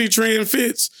the City Trend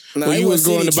fits? Or you was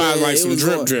going to buy like some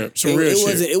drip, some real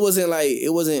shit? It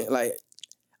wasn't like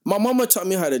my mama taught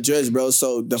me how to dress, bro.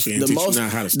 So the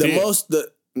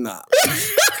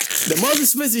most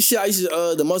expensive shit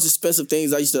the most expensive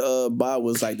things I used to buy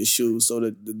was like the shoes. So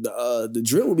the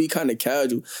drip would be kind of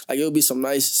casual. Like it would be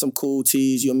some cool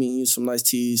tees. You know what I mean? Some nice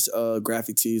tees,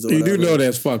 graphic tees. Or you whatever. do know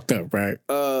that's fucked up, right?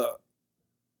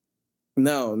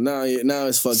 No,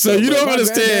 it's fucked up. So you don't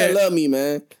understand. Love me,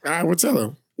 man. All right, well tell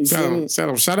him. Tell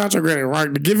him. Shout out your granny.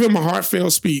 Right, give him a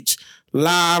heartfelt speech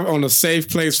live on the Safe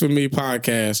Place for Me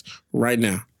podcast right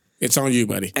now. It's on you,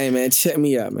 buddy. Hey, man, check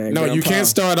me out, man. No, you can't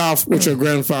start off with your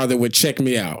grandfather with check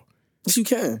me out. Yes, you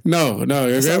can. No.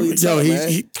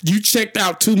 You checked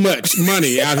out too much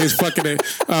money out his fucking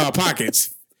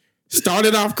pockets. Start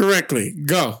it off correctly.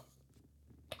 Go.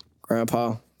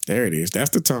 Grandpa. There it is. That's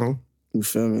the tone. You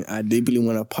feel me? I deeply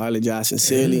want to apologize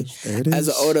sincerely. There it is. As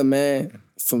an older man,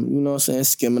 from, you know what I'm saying,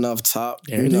 skimming off top.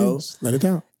 There it is. Let it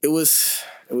out. It was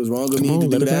wrong of me to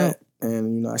do that.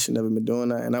 And, you know, I should never been doing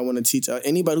that. And I want to teach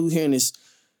anybody who's hearing this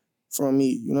from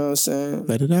me, you know what I'm saying?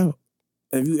 Let it out.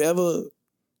 If you ever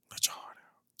let your heart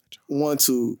out. Want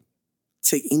to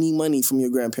take any money from your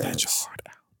grandparents, let your heart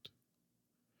out.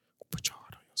 Put your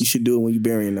heart on yourself. You should do it when you're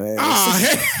burying their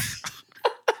ass.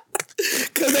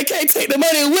 Because they can't take the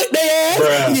money and whip their ass.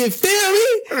 Bruh. You feel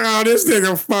me? Oh, this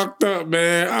nigga fucked up,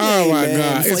 man. Oh, my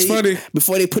God. It's funny.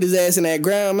 Before they put his ass in that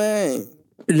ground, man.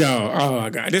 Yo, oh my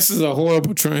God. This is a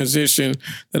horrible transition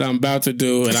that I'm about to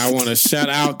do, and I want to shout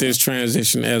out this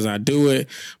transition as I do it.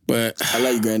 But I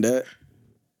love you, Granddad.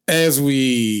 This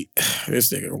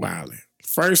nigga wilding.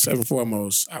 First and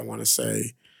foremost, I want to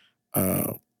say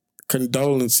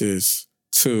condolences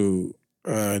to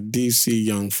DC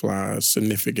Young Fly's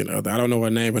significant other. I don't know her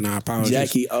name, and I apologize.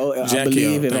 Jackie O. I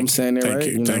believe if I'm saying it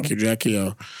right. Thank you, Jackie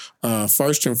O.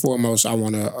 First and foremost, I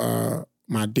want to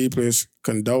my deepest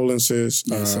condolences.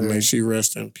 May she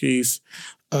rest in peace.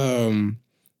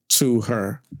 to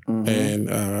her.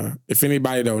 And if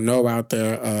anybody don't know out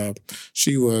there,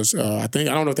 she was, I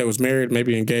don't know if they was married,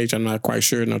 maybe engaged. I'm not quite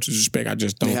sure. No disrespect. I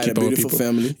just don't keep up with people. They had a beautiful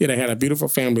family. Yeah, they had a beautiful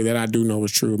family that I do know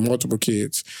is true. Multiple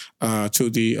kids. To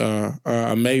the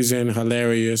amazing,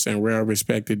 hilarious, and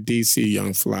well-respected DC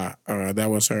Young Fly. That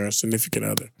was her significant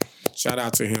other. Shout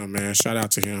out to him, man. Shout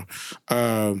out to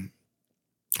him.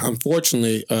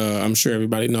 Unfortunately, I'm sure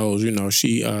everybody knows,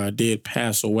 she did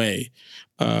pass away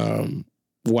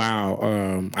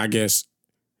while, I guess,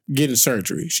 getting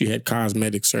surgery. She had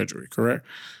cosmetic surgery, correct?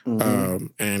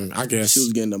 And I guess... She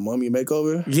was getting a mommy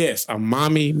makeover? Yes, a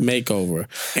mommy makeover.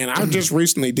 And I just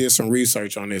recently did some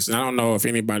research on this, and I don't know if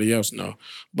anybody else know,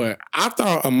 but I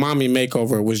thought a mommy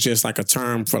makeover was just like a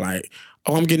term for like,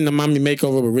 oh, I'm getting a mommy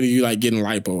makeover, but really you like getting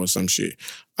lipo or some shit.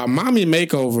 A mommy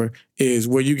makeover is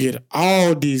where you get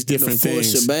all these different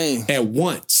things shebang. At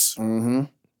once.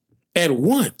 At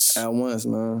once. At once,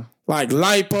 man. Like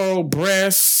lipo,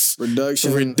 breasts,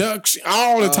 reduction,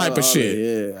 all the type of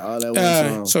shit. Yeah, all that one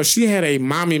time. So she had a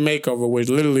mommy makeover where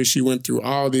literally she went through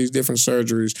all these different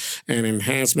surgeries and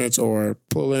enhancements or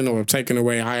pulling or taking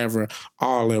away, however,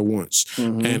 all at once.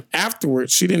 And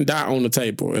afterwards, she didn't die on the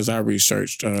table, as I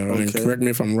researched. And correct me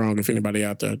if I'm wrong. If anybody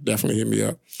out there, definitely hit me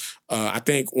up. I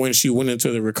think when she went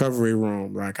into the recovery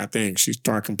room, I think she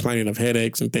started complaining of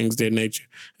headaches and things of that nature,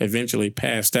 eventually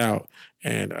passed out.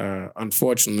 And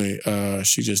unfortunately,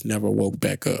 she just never woke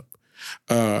back up.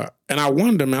 And I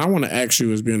wonder, man, I want to ask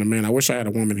you as being a man, I wish I had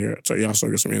a woman here so y'all still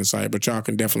get some insight, but y'all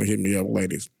can definitely hit me up,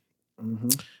 ladies.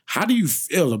 How do you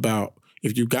feel about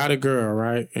if you got a girl,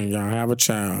 right, and y'all have a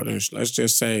child, and let's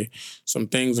just say some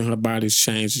things in her body's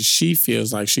changed, and she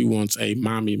feels like she wants a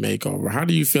mommy makeover. How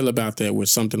do you feel about that with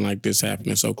something like this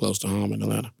happening so close to home in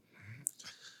Atlanta?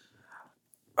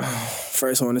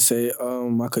 First, I want to say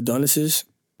my condolences,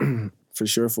 for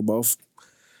sure, for both.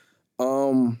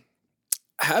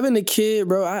 Having a kid,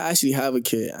 bro, I actually have a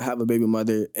kid. I have a baby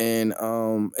mother, and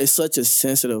it's such a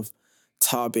sensitive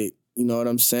topic, you know what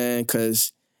I'm saying?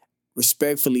 Because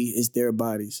respectfully, it's their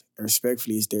bodies. And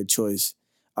respectfully, it's their choice.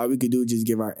 All we could do is just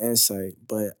give our insight.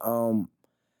 But all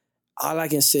I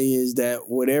can say is that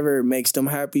whatever makes them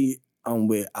happy, I'm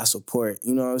with. I support.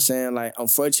 You know what I'm saying? Like,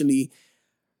 unfortunately,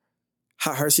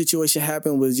 how her situation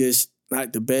happened was just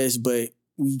not the best, but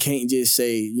we can't just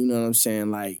say, you know what I'm saying,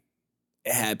 like,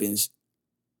 it happens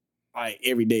like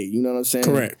every day. You know what I'm saying?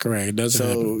 Correct. It doesn't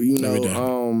happen. So, you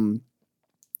know,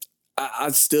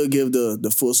 I'd still give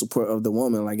the full support of the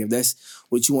woman. Like, if that's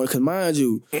what you want, because mind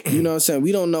you, you know what I'm saying,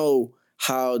 we don't know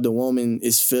how the woman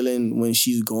is feeling when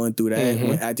she's going through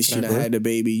that, after she done had the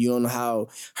baby. You don't know how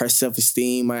her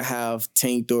self-esteem might have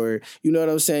tanked, or, you know what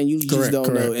I'm saying? You just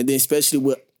don't know. And then especially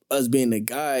with us being a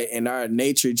guy and our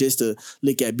nature just to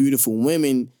look at beautiful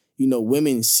women, you know,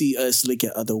 women see us look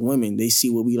at other women. They see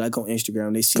what we like on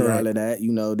Instagram. They see all of that.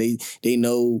 You know, they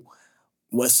know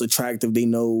what's attractive. They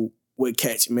know what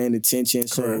catch men attention.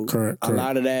 So a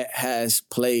lot of that has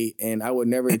played, and I would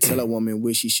never tell a woman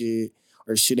what she should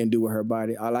or shouldn't do with her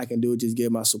body. All I can do is just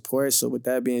give my support. So with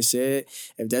that being said,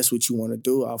 if that's what you want to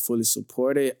do, I'll fully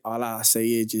support it. All I say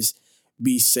is just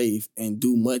be safe and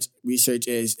do much research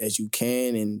as you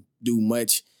can, and do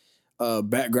much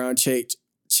background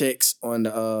checks on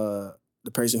the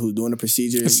person who's doing the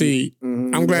procedure. See,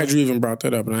 I'm glad you even brought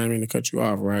that up, and I didn't mean to cut you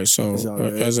off, right? So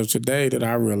as of today that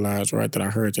I realized, right, that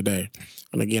I heard today,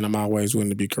 and again, I'm always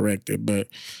willing to be corrected, but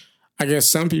I guess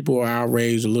some people are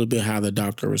outraged a little bit how the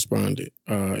doctor responded.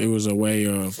 It was a way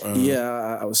of...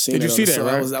 I was seeing that. Did you see that,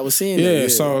 right? I was seeing that. Yeah,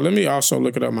 so let me also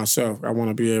look it up myself. I want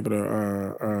to be able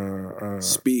to...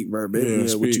 speak verbatim.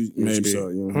 Yeah, what you maybe. saw,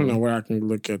 I don't know where I can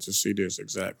look at to see this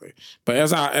exactly. But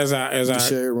as I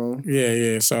share it wrong.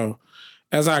 Yeah. So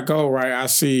as I go, right, I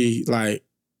see like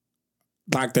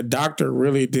the doctor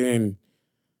really didn't,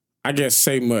 I guess,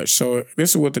 say much. So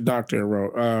this is what the doctor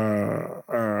wrote.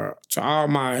 To all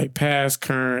my past,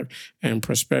 current, and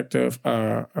prospective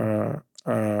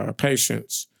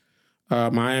patients,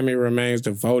 Miami remains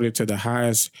devoted to the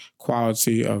highest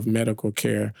quality of medical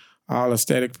care. All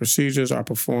aesthetic procedures are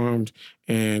performed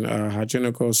in a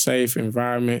hygienical, safe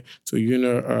environment to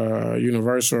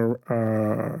universal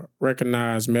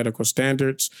recognized medical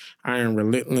standards. I am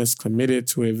relentless, committed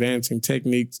to advancing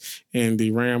techniques in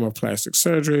the realm of plastic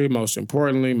surgery. Most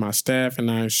importantly, my staff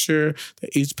and I ensure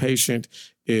that each patient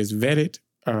is vetted,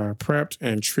 prepped,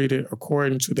 and treated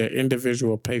according to their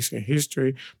individual patient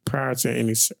history prior to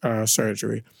any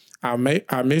surgery. Our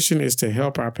mission is to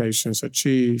help our patients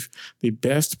achieve the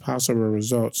best possible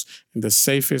results in the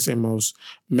safest and most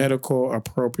medical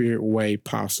appropriate way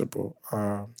possible.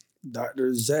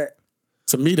 Dr. Zach.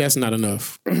 To me, that's not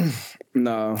enough.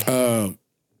 No.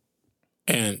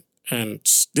 And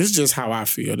this is just how I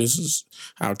feel. This is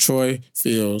how Troy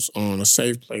feels on A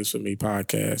Safe Place for Me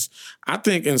podcast. I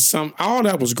think all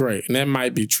that was great, and that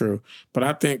might be true. But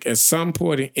I think at some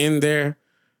point in there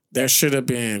should have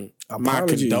been my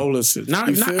condolences.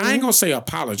 I ain't gonna say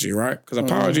apology, right? Because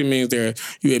apology means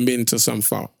you admitting to some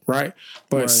fault, right?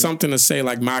 But something to say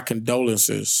like my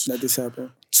condolences. Let this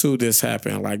happen. To this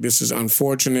happen. Like, this is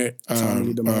unfortunate.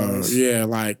 This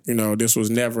was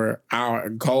never our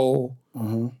goal.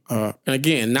 And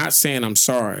again, not saying I'm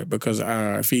sorry, because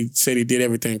if he said he did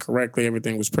everything correctly,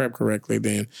 everything was prepped correctly,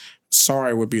 then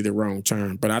sorry would be the wrong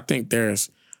term. But I think there's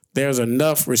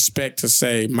enough respect to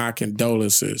say my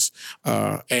condolences,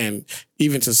 and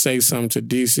even to say something to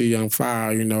DC Young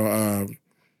Fly.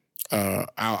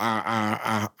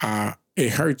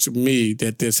 It hurts me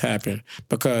that this happened,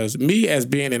 because me as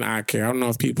being in eye care, I don't know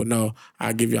if people know,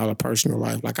 I give y'all a personal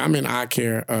life. Like, I'm in eye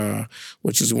care,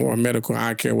 which is more medical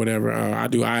eye care, whatever. I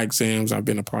do eye exams. I've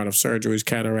been a part of surgeries,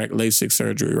 cataract, LASIK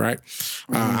surgery, right?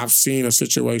 I've seen a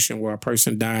situation where a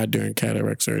person died during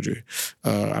cataract surgery.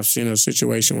 I've seen a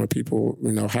situation where people,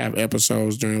 have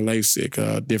episodes during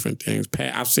LASIK, different things.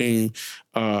 I've seen,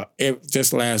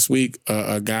 just last week,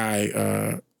 a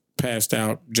guy, passed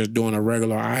out just doing a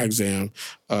regular eye exam,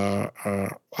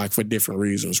 like for different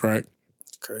reasons, right?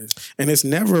 Crazy. And it's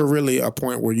never really a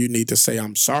point where you need to say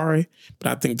I'm sorry, but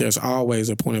I think there's always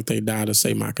a point if they die to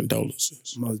say my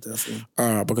condolences. Most definitely.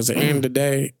 Because at the end of the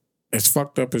day, as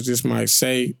fucked up as this might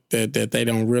say that they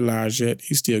don't realize yet,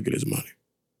 he still get his money.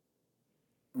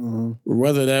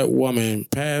 Whether that woman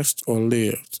passed or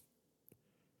lived,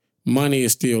 money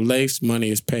is still laced, money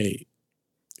is paid.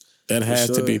 That has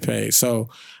to be paid. So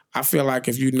I feel like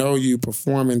if you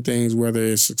performing things, whether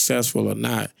it's successful or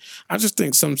not, I just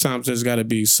think sometimes there's got to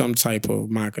be some type of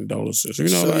my condolences. You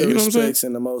know what I'm saying?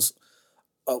 In the most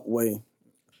up way.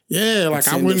 Yeah, like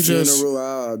I wouldn't just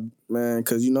man,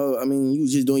 because you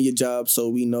just doing your job, so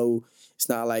we know it's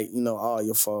not like all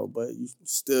your fault, but you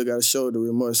still got to show the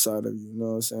remorse side of you. You know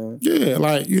what I'm saying? Yeah,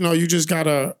 like you just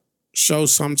gotta show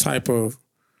some type of.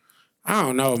 I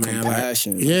don't know, man.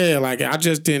 Compassion. Like, I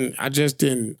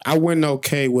wasn't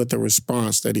okay with the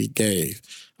response that he gave.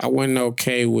 I wasn't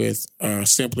okay with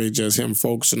simply just him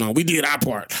focusing on, we did our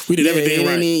part. We did everything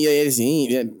right.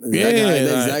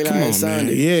 Exactly come how on, it sounded.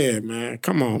 man. Yeah, man.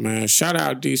 Come on, man. Shout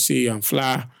out DC on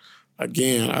Fly.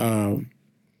 Again,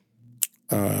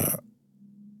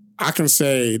 I can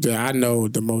say that I know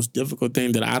the most difficult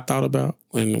thing that I thought about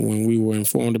when we were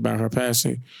informed about her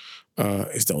passing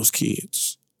is those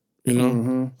kids.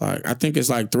 Like, I think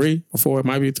it's like 3 or 4. It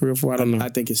might be 3 or 4. I don't know. I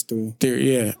think it's 3.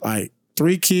 Yeah, like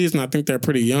 3 kids, and I think they're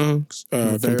pretty young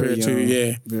compared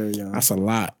to very young. That's a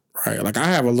lot, right? Like, I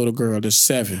have a little girl that's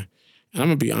 7, and I'm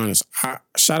gonna be honest.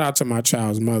 Shout out to my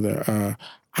child's mother.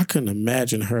 I couldn't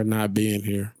imagine her not being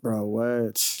here, bro.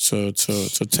 What? To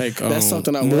take that's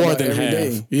something I more about than every half.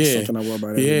 day. Yeah, something I worry about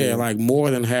every day. Like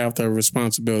more than half the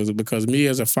responsibility. Because me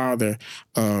as a father,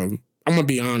 I'm gonna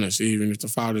be honest, even if the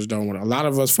fathers don't want it. A lot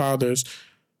of us fathers,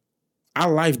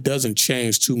 our life doesn't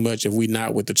change too much if we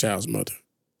not with the child's mother.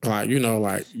 Like,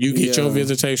 you get your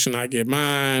visitation, I get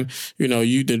mine.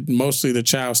 Mostly the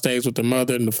child stays with the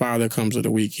mother and the father comes at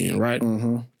the weekend, right?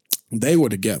 They were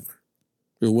together.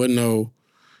 There wasn't no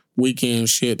weekend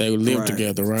shit. They would live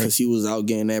together, right? Because he was out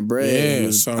getting that bread. Yeah, he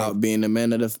was out being the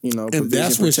man of the, and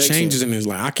that's what changes in his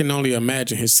life. I can only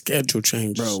imagine his schedule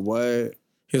changes. Bro, what?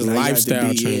 His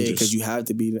lifestyle changes. Because you have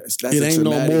to be. That's it ain't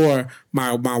no more.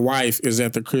 My wife is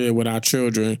at the crib with our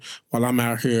children while I'm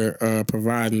out here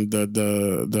providing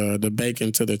the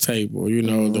bacon to the table.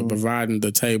 The providing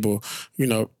the table.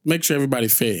 Make sure everybody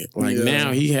fed. Like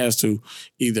now he has to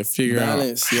either figure out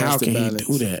how can he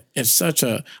do that at such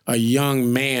a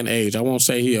young man age. I won't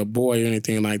say he a boy or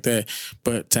anything like that,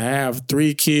 but to have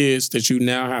 3 kids that you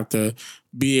now have to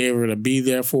be able to be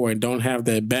there for and don't have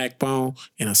that backbone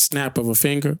in a snap of a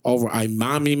finger over a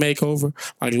mommy makeover.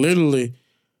 Like, literally,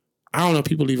 I don't know if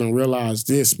people even realize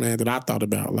this, man, that I thought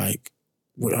about. Like,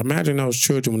 imagine those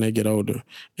children when they get older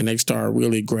and they start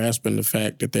really grasping the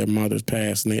fact that their mother's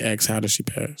passed and they ask, how did she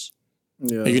pass?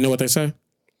 Yeah. And you know what they say?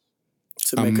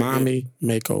 A mommy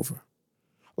makeover.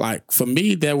 Like, for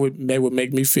me, they would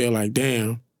make me feel like,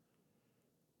 damn,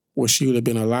 she would have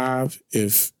been alive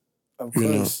if,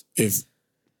 if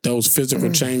those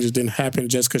physical changes didn't happen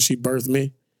just because she birthed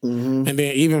me. And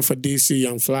then even for DC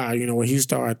Young Fly, when he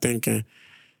started thinking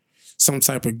some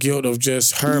type of guilt of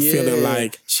just her feeling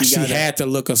like she had to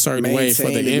look a certain way for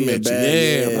the image.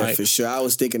 Like, for sure. I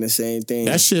was thinking the same thing.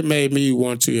 That shit made me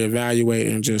want to evaluate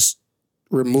and just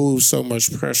remove so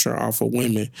much pressure off of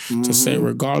women to say,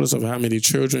 regardless of how many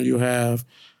children you have,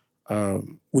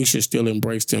 we should still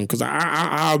embrace them. Because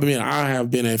I'll admit, I have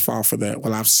been at fault for that.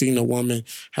 Well, I've seen a woman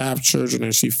have children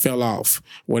and she fell off,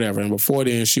 whatever. And before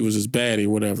then, she was this baddie,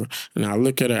 whatever. And I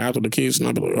look at her after the kids and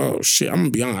I'll be like, oh, shit, I'm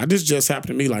going to be honest. This just happened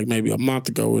to me like maybe a month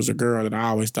ago. It was a girl that I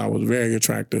always thought was very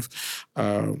attractive.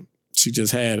 She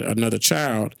just had another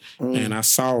child and I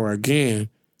saw her again.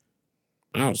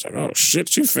 And I was like, oh, shit,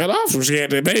 she fell off when she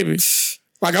had that baby.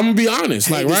 Like, I'm gonna be honest,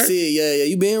 like, right? Yeah,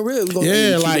 you being real. We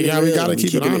gotta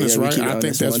keep it honest, right? I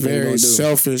think that's very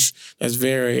selfish. That's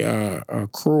very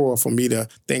cruel for me to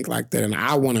think like that, and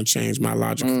I want to change my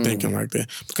logic of thinking like that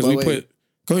because Go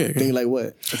ahead. Think like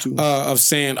what? Of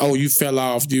saying, "Oh, you fell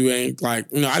off. You ain't like."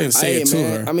 I didn't say it to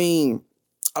her. I mean,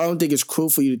 I don't think it's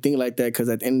cruel for you to think like that because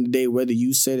at the end of the day, whether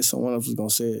you said it, someone else was gonna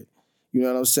say it. You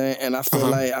know what I'm saying? And I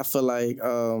feel like.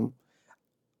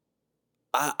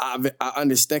 I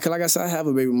understand, because like I said, I have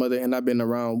a baby mother and I've been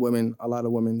around women, a lot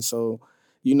of women. So,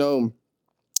 and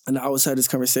I always had this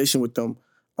conversation with them.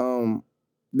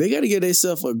 They got to give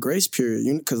themselves a grace period,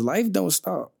 because life don't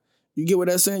stop. You get what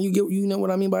I'm saying? You know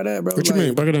what I mean by that, bro? What you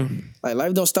mean? Break it down. Like,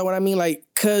 life don't stop. What I mean, like,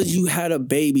 because you had a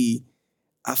baby,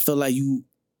 I feel like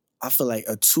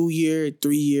a 2-year,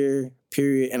 3-year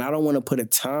period, and I don't want to put a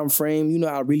time frame.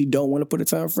 I really don't want to put a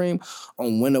time frame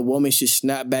on when a woman should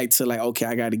snap back to like, okay,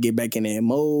 I got to get back in that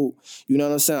mode. You know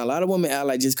what I'm saying? A lot of women act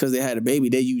like just because they had a baby,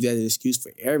 they use that as an excuse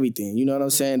for everything. You know what I'm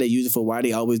saying? They use it for why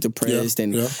they always depressed,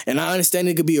 and I understand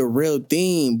it could be a real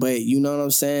thing, but you know what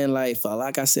I'm saying?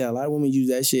 Like I said, a lot of women use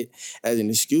that shit as an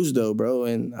excuse though, bro.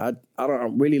 And I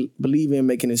don't really believe in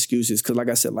making excuses because, like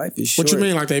I said, life is short. What you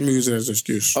mean, like they use it as an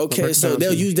excuse? Okay, so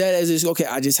they'll use that as okay,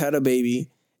 I just had a baby.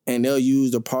 And they'll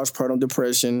use the postpartum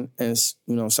depression, and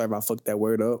sorry if I fucked that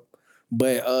word up,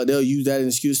 but they'll use that as an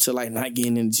excuse to like not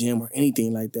getting in the gym or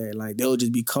anything like that. Like they'll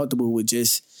just be comfortable with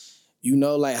just,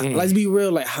 let's be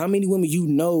real. Like how many women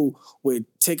would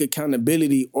take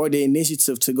accountability or the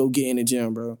initiative to go get in the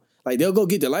gym, bro? Like they'll go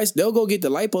get the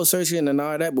liposuction and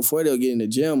all that before they'll get in the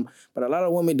gym. But a lot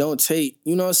of women don't take,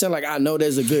 you know what I'm saying? Like I know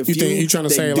there's a good few. You think you trying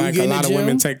to say like a lot of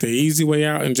women take the easy way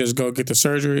out and just go get the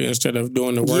surgery instead of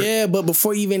doing the work? Yeah, but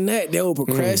before even that, they will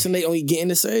procrastinate on getting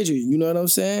the surgery. You know what I'm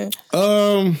saying?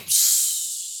 I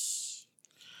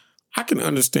can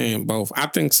understand both. I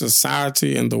think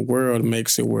society and the world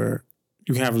makes it where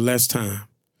you have less time.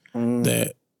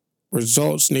 That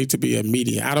results need to be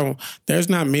immediate. There's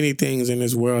not many things in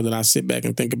this world that I sit back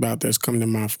and think about that's come to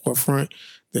my forefront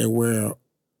that where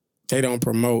they don't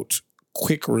promote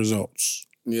quick results.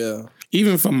 Yeah.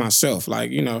 Even for myself,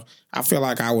 like, I feel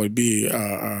like I would be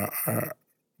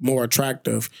more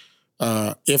attractive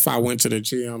if I went to the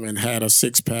gym and had a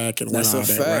 6-pack and went all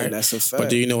that, right? That's a fact. But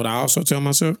do you know what I also tell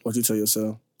myself? What you tell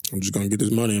yourself? I'm just going to get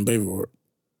this money and pay for it.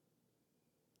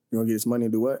 You gonna get this money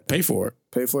and do what? Pay for it.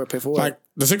 Pay for what? Like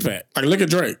the 6-pack. Like look at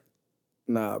Drake.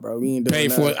 Nah, bro, we ain't doing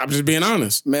Pay for it. I'm just being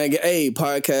honest. Man,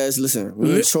 podcast, listen,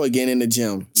 me and Troy getting in the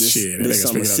gym. This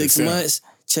summer, 6 months.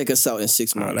 Check us out in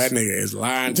 6 months. That nigga is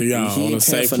lying to y'all on a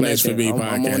Safe Place for Me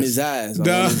podcast. I'm on his eyes.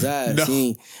 No. He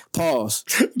ain't, pause.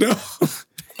 No.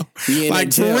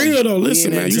 Like for real though,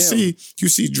 listen, man. You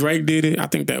see Drake did it. I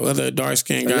think that other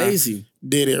dark-skinned guy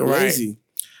did it, right? Lazy.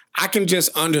 I can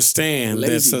just understand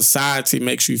that society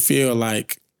makes you feel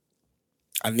like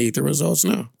I need the results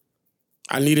now.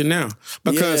 I need it now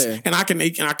because, and I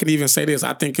can even say this.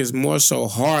 I think it's more so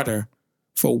harder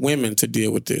for women to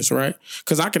deal with this, right?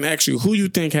 Because I can ask you, who you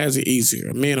think has it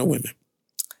easier, men or women?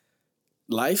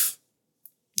 Life.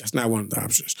 That's not one of the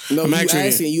options. No,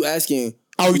 you asking.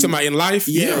 Oh, you talking about in life?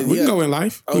 Yeah, we can go in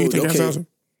life. Who you think has it?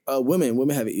 Women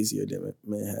have it easier than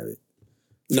men have it.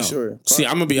 No. Sure. See,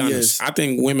 I'm going to be honest. I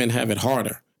think women have it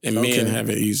harder and men have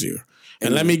it easier.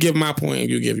 And let me give my point and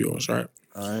you give yours, right?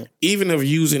 All right. Even of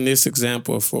using this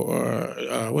example for,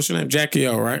 what's your name? Jackie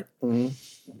O, right? Mm-hmm.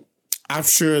 I'm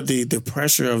sure the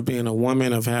pressure of being a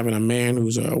woman, of having a man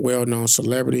who's a well-known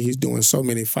celebrity, he's doing so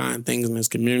many fine things in his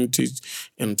community,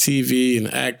 in TV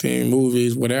and acting,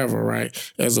 movies, whatever,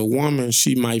 right? As a woman,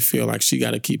 she might feel like she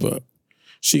got to keep up.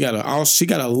 She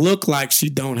gotta look like she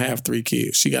don't have 3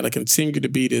 kids. She gotta continue to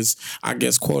be this, I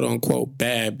guess, quote unquote,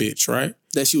 bad bitch, right?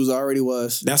 That she already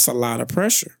was. That's a lot of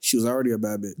pressure. She was already a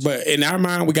bad bitch. But in our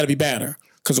mind, we gotta be better.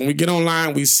 Because when we get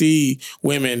online, we see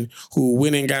women who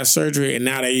went and got surgery and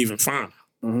now they even fine.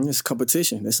 Mm-hmm. It's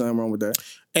competition. There's nothing wrong with that.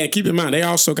 And keep in mind, they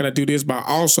also gotta do this by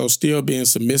also still being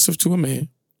submissive to a man.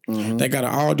 Mm-hmm. They gotta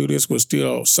all do this with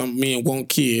still some men want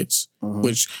kids,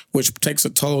 which takes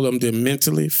a toll on them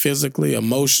mentally, physically,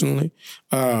 emotionally.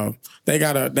 They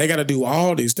gotta do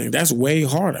all these things. That's way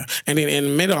harder. And then in the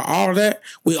middle of all that,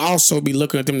 we also be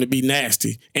looking at them to be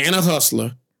nasty and a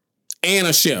hustler and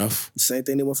a chef. Same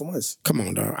thing they want from us. Come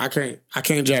on, dog. I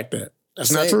can't jack that.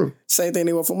 That's not true. Same thing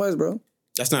they want from us, bro.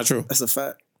 That's not true. That's a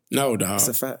fact. No, dog. That's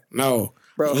a fact. No.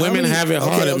 Bro, women have it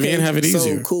harder. Men have it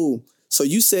easier. So, cool. So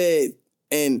you said,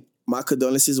 and my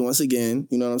condolences once again,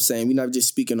 you know what I'm saying? We're not just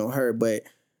speaking on her, but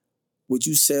what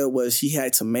you said was she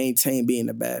had to maintain being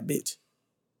a bad bitch.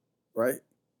 Right?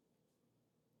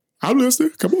 I'm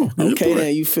listening. Come on. Okay,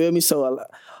 then, you feel me? So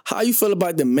how you feel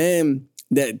about the men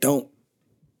that don't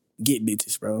get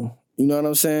bitches, bro? You know what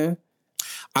I'm saying?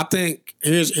 I think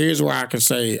here's why I can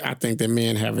say I think that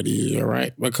men have it easier,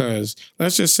 right? Because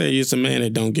let's just say it's a man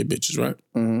that don't get bitches, right?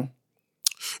 Mm-hmm.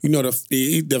 You know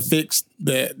the fix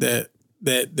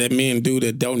that men do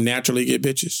that don't naturally get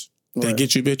bitches, that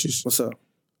get you bitches. What's up?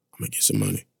 I'm gonna get some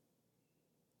money.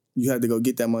 You have to go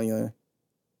get that money on.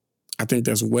 I think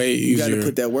that's way easier. You got to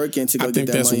put that work in to go get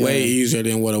that money. I think that's way easier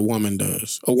than what a woman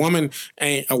does. A woman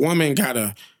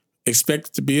gotta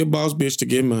expect to be a boss bitch to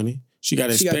get money. She got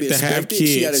to expect to have kids.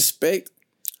 She got to expect.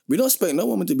 We don't expect no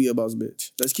woman to be a boss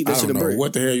bitch. Let's keep that shit a break.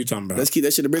 What the hell are you talking about? Let's keep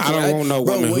that shit a break. I don't want no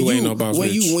woman who ain't no boss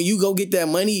bitch. When you go get that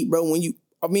money, bro,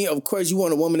 of course you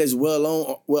want a woman that's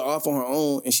well off on her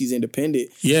own and she's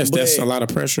independent. Yes, that's a lot of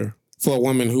pressure for a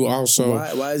woman who also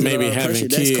why is maybe it having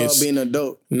kids. That's called being an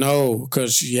adult. No,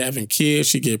 because she having kids,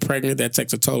 she get pregnant, that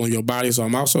takes a toll on your body. So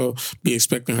I'm also be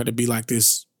expecting her to be like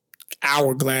this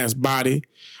hourglass body.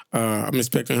 I'm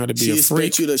expecting her to be a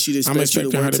freak. She expects you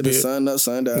to work to the sun up,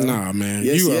 sun down. Nah, man.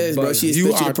 Yes, bro. She expects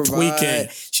you to provide.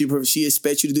 Tweaking. She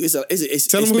expects you to do.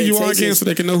 Tell them who you are again so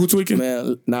they can know who tweaking.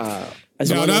 Man, nah. No,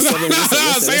 say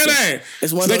that.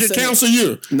 It's so they can counsel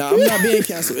you. Nah, I'm not being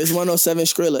counseled. It's 107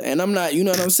 Skrilla. And I'm not, you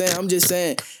know what I'm saying? I'm just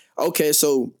saying, okay,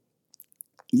 so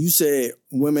you said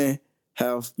men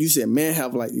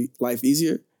have like life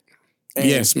easier?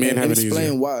 Yes, men have it easier.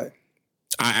 Explain why.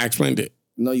 I explained it.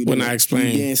 No, you didn't. When I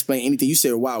explained, you didn't explain anything. You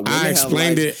said why. I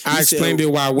explained it. I explained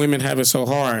it why women have it so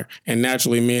hard, and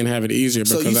naturally men have it easier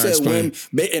because I explained.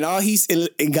 And all he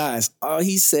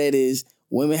said is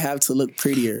women have to look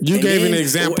prettier. You gave an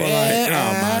example like,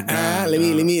 oh my God. Let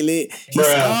me.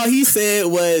 All he said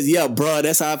was, yeah, bro,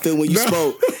 that's how I feel when you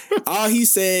spoke. All he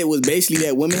said was basically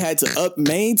that women had to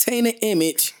maintain an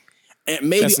image. And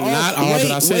maybe that's not all that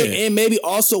I said. And maybe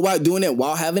also while doing that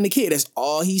while having a kid. That's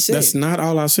all he said. That's not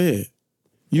all I said.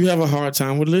 You have a hard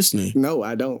time with listening. No,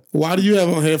 I don't. Why do you have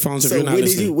on headphones if you're not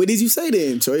listening? What did you say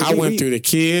then, Troy? I went through the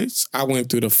kids. I went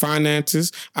through the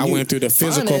finances. I went through the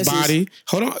physical body.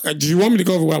 Hold on. Do you want me to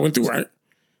go over what I went through, right?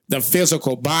 The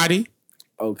physical body.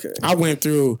 Okay. I went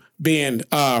through being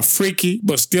freaky,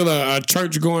 but still a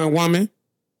church-going woman.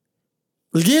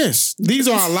 Yes, these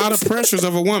are a lot of pressures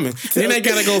of a woman. Then they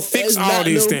gotta go fix all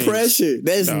these things. Pressure.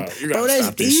 That's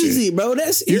easy, shit. Bro.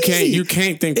 That's easy. You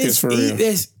can't think this for real.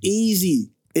 That's easy.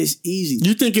 It's easy.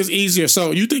 You think it's easier?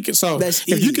 So you think so? That's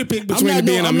if easy. you could pick between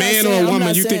being a man or a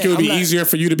woman, you think it would be easier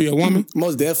for you to be a woman?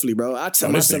 Most definitely, bro. I tell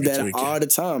myself that all the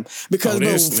time because,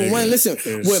 bro, for one, listen,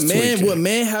 what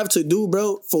men have to do,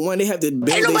 bro. For one, they have to build.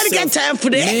 Ain't nobody got time for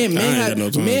that.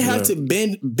 Men have to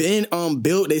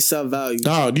build their self value.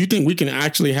 Dog, do you think we can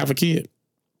actually have a kid?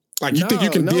 Like you think you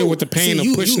can deal with the pain of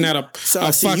pushing out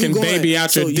a fucking baby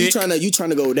out your dick? You trying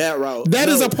to go that route? That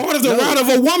is a part of the route of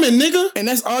a woman, nigga. And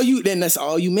that's all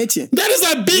you mentioned. That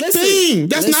is a big thing.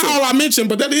 That's not all I mentioned,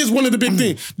 but that is one of the big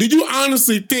things. Did you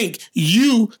honestly think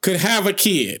you could have a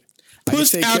kid?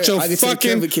 Push out your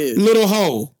fucking little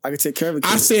hole. I can take care of a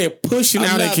kid. I said pushing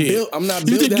out a kid. I'm not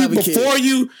built to have a kid. Before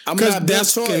you, because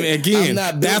that's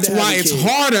why it's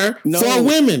harder for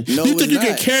women. You think you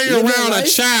can carry around a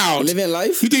child? Living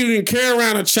life? You think you can carry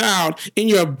around a child in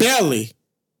your belly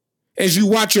as you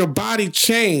watch your body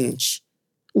change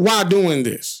while doing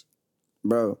this?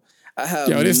 Bro, I have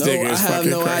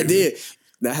no idea.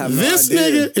 This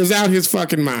nigga is out his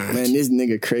fucking mind. Man, this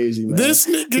nigga crazy, man. This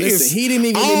nigga is... He didn't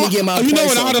even let me get my You know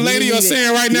what all the ladies are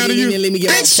saying right now to you?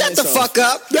 Man, shut the fuck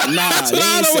up. That's what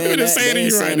all the women are saying to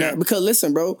you right now. Because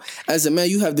listen, bro, as a man,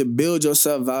 you have to build your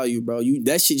self-value, bro.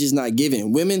 That shit just not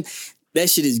given. Women, that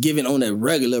shit is given on a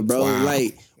regular, bro. Wow.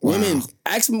 Like, women,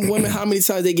 ask women how many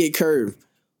times they get curved.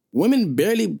 Women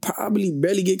probably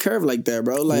barely get curved like that,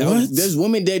 bro. Like, there's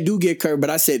women that do get curved, but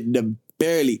I said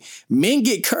barely. Men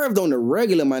get curved on the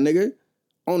regular, my nigga.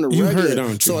 On the regular. You heard,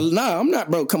 don't you? So, nah, I'm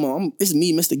not, bro. Come on. It's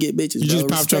me, Mr. Get Bitches, You just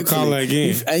popped your collar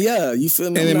again. Yeah, you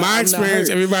feel me? And in my experience,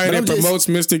 everybody that promotes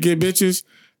Mr. Get Bitches,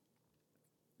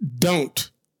 don't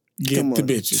get the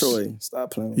bitches. Troy, stop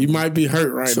playing. You might be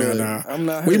hurt right now, dog. I'm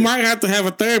not hurt. We might have to have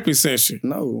a therapy session.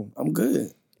 No, I'm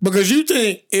good. Because you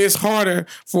think it's harder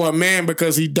for a man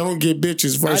because he don't get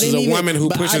bitches versus a woman who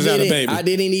pushes out a baby. I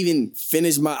didn't even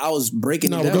finish I was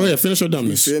breaking it down. Go ahead, finish your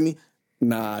dumbness. You feel me?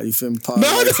 Nah, you feel me? Paul?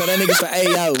 No, Like, so that nigga say,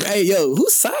 hey yo,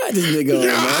 whose side this nigga on,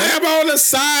 man? I am on the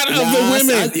side of the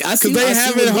women because they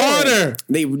have it harder.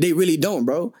 They really don't,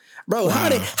 bro. Bro, how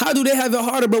do they have it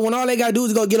harder, bro? When all they gotta do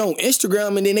is go get on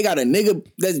Instagram and then they got a nigga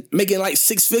that's making like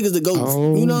 6 figures to go.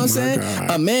 You know what I'm saying?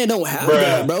 God. A man don't have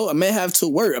that, bro. A man have to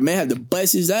work. A man have to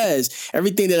bust his ass.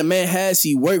 Everything that a man has,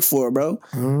 he work for, bro.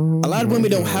 A lot of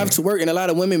women don't have to work, and a lot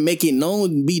of women make it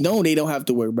be known they don't have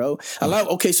to work, bro.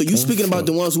 Okay, so you speaking about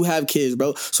the ones who have kids,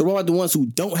 bro. So what about the ones who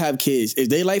don't have kids? Is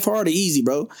they life hard or easy,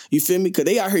 bro? You feel me? Because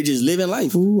they out here just living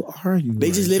life. Who are you?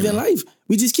 They just living life.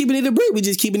 We just keeping it a break. We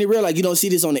just keeping it real. Like you don't see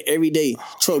this on the everyday.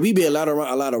 Troy, we be around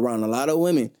a lot of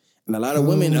women. And a lot of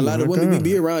women we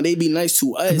be around, they be nice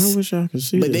to us. I wish I could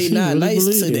see but this. they not really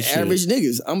nice to the shit. average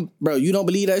niggas. Bro, you don't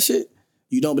believe that shit?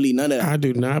 You don't believe none of that? I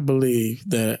do not believe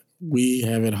that we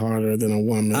have it harder than a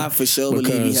woman. I for sure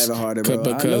believe we have it harder, bro.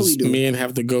 Because I know we do. men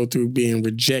have to go through being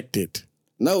rejected.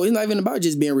 No, it's not even about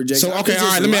just being rejected. So, okay, all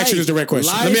right, let me ask you this direct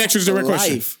question.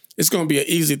 Life. It's going to be an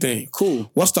easy thing.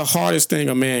 Cool. What's the hardest thing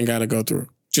a man got to go through?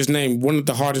 Just name one of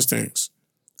the hardest things.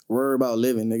 Worry about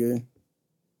living, nigga.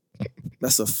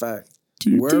 That's a fact.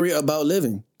 Worry about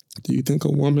living. Do you think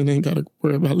a woman ain't got to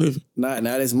worry about living? Not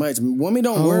as much. Women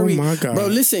don't worry. Oh, my God. Bro,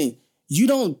 listen. You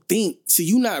don't think. See,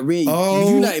 you not really.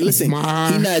 You not listen. He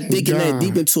not thinking that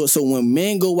deep into it. So when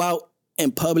men go out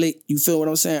in public, you feel what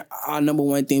I'm saying? Our number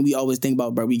one thing we always think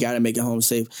about, bro, we got to make it home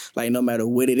safe. Like no matter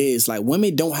what it is. Like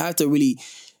women don't have to really.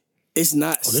 It's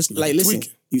not like listen.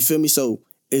 Tweaking. You feel me? So.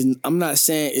 I'm not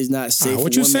saying it's not safe.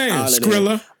 What you saying,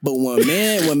 Skrilla? But when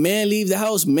men leave the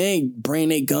house, men bring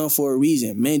their gun for a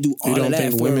reason. Men do all of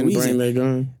that for a reason. You don't think women bring their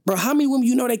gun? Bro, how many women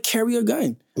you know that carry a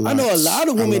gun? Lots. I know a lot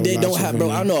of women that don't have.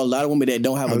 Bro, I know a lot of women that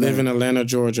don't have a gun. I live in Atlanta,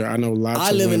 Georgia. I know lots.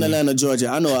 I live in Atlanta, Georgia.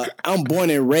 I know. I'm born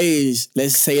and raised.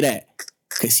 Let's say that,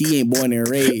 because he ain't born and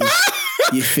raised.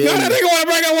 You feel me? That nigga want to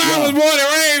bring up where I was born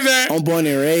and raised at. I'm born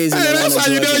and raised. Hey, that's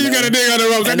how you know you got a nigga on the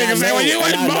road. That nigga say, well, you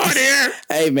wasn't born here.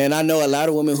 Hey, man, I know a lot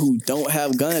of women who don't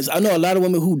have guns. I know a lot of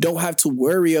women who don't have to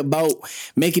worry about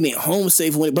making it home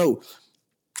safe. Bro,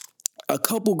 a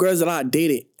couple girls that I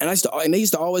dated, and they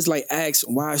used to always like ask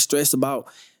why I stressed about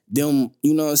them,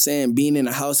 you know what I'm saying, being in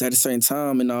the house at a certain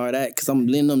time and all that, because I'm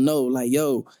letting them know, like,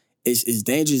 yo, it's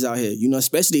dangerous out here. You know,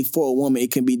 especially for a woman,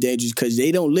 it can be dangerous because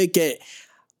they don't look at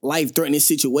life-threatening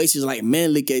situations like men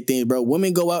look at things, bro.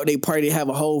 Women go out, they party, they have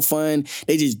a whole fun.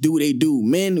 They just do what they do.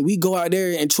 Men, we go out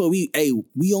there and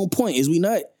we on point. Is we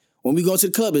not? When we go to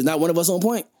the club, is not one of us on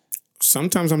point?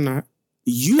 Sometimes I'm not.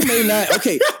 You may not.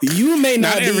 Okay, you may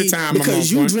not be every time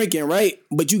because you drinking, right?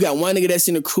 But you got one nigga that's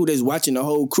in the crew that's watching the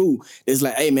whole crew. It's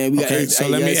like, hey man, we got. Okay, so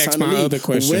let me ask my other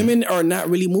question. Women are not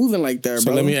really moving like that,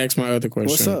 bro. So let me ask my other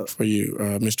question. What's up? For you,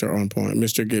 Mr. On Point,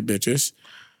 Mr. Get Bitches.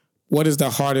 What is the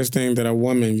hardest thing that a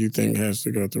woman you think has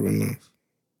to go through in life?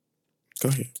 Go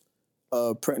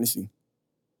ahead. Pregnancy.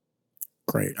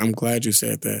 Great. I'm glad you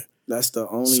said that. That's the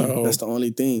only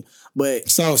thing. But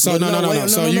no. So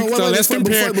let's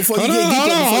compare. Before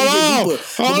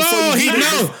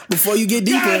you get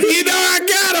deeper. You know I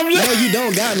got him. No, you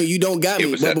don't got me. You don't got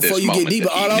me. But before you get deeper,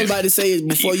 all I was about to say is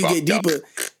before you get deeper.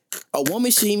 A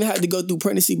woman shouldn't even have to go through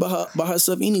pregnancy by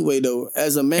herself anyway, though.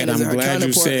 As a man, and as I'm glad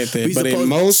you said that. But in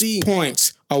most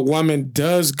points, a woman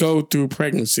does go through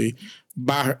pregnancy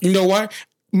by her. You know what?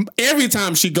 Every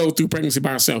time she goes through pregnancy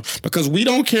by herself, because we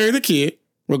don't carry the kid,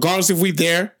 regardless if we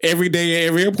there every day,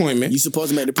 every appointment. You supposed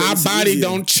to make the pregnancy our body easier.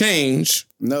 Don't change.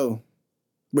 No,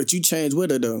 but you change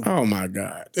with her though. Oh my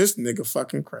God, this nigga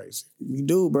fucking crazy. You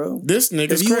do, bro. This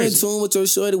nigga's crazy. If you in tune with your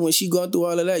shorty when she going through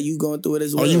all of that, you going through it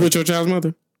as well. Are you with your child's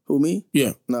mother? Who, me?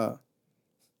 Yeah. Nah.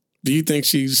 Do you think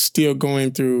she's still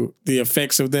going through the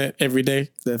effects of that every day?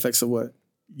 The effects of what?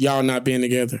 Y'all not being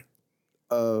together.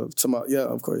 Yeah,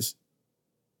 of course.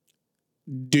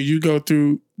 Do you go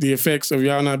through the effects of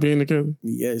y'all not being together?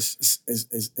 Yes,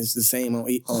 it's the same on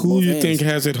who you ends. Think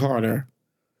has it harder?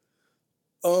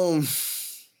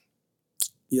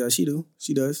 Yeah, she do.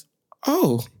 She does.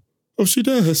 Oh, she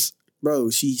does. Bro,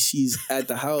 she's at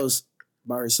the house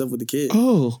by herself with the kid.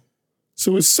 Oh.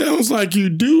 So it sounds like you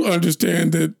do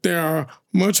understand that there are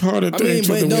much harder things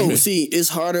for the women. See, it's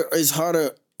harder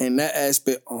in that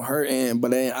aspect on her end, but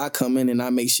then I come in and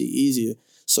I make shit easier.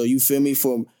 So you feel me?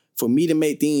 For me to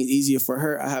make things easier for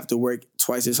her, I have to work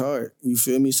twice as hard. You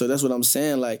feel me? So that's what I'm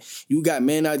saying. Like, you got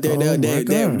men out there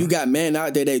you got men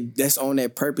out there that's on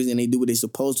that purpose and they do what they're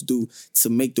supposed to do to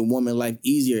make the woman life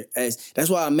easier. That's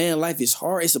why a man's life is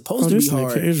hard. It's supposed to be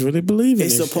hard. He's really believing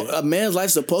it. A man's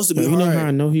life's supposed to be hard. You know how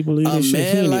I know he believes this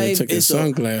shit? He life took his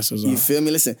sunglasses off. You feel me?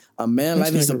 Listen, a man's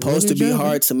life is supposed to be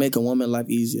hard to make a woman's life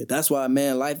easier. That's why a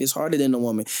man's life is harder than a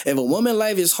woman. If a woman's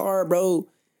life is hard, bro,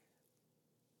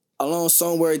 along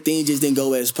somewhere things just didn't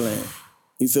go as planned.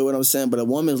 You feel what I'm saying? But a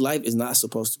woman's life is not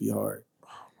supposed to be hard.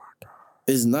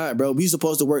 It's not, bro. We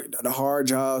supposed to work the hard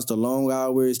jobs, the long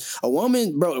hours. A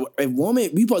woman, bro,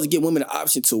 we supposed to give women the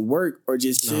option to work or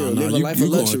just chill, live a life of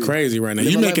luxury. You're going crazy right now.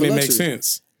 You making it make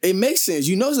sense. It makes sense.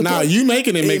 You know, you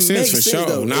making it make sense for sure.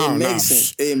 Though. No, it makes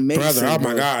sense. It makes brother, sense, oh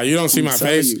my God. You don't see my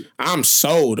face? I'm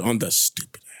sold on the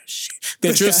stupid ass shit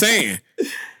that you're saying.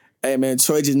 Hey, man,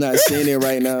 Troy just not saying it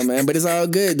right now, man. But it's all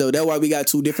good, though. That's why we got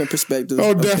two different perspectives.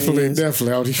 Oh, definitely.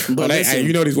 But hey,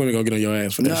 you know these women gonna get on your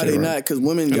ass for that shit, No, they right? not, because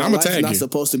women, their life is not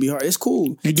supposed to be hard. It's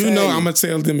cool. You do know I'm going to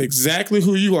tell them exactly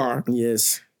who you are.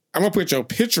 Yes. I'm going to put your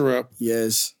picture up.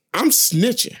 Yes. I'm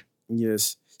snitching.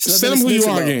 Yes. Tell them who you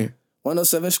are again.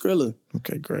 107 Skrilla.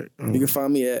 Okay, great. You can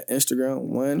find me at Instagram,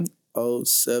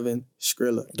 107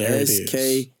 Skrilla. There it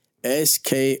is.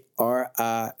 SKRILL.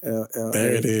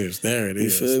 There it is. There it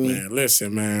is, feel me? man.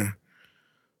 Listen, man.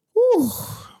 Woo.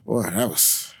 Boy,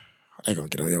 they gonna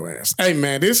get on your ass. Hey,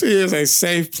 man, this is a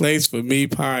safe place for me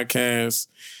podcast.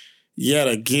 Yet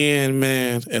again,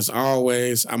 man, as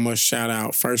always, I must shout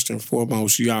out first and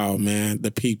foremost y'all, man, the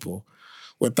people.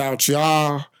 Without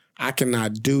y'all, I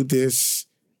cannot do this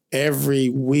every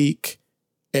week,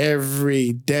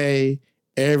 every day,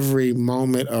 every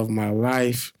moment of my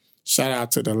life. Shout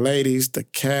out to the ladies, the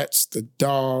cats, the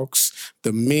dogs,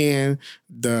 the men,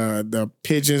 the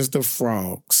pigeons, the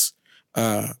frogs.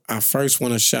 I first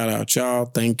want to shout out y'all.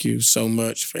 Thank you so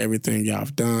much for everything y'all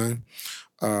have done,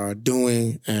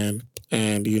 doing, and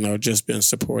just been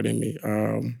supporting me.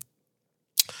 I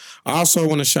also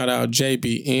want to shout out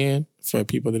JBN. For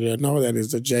people that don't know, that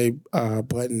is the J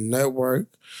Button Network,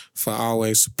 for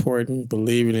always supporting,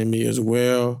 believing in me as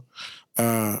well.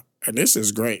 And this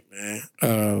is great,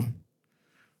 man.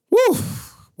 Woo!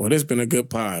 Well, this been a good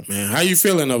pod, man. How you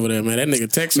feeling over there, man? That nigga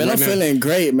texting man, right I'm now. feeling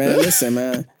great, man. Listen,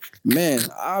 man. Man,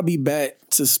 I'll be back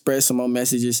to spread some more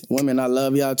messages. Women, I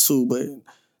love y'all too, but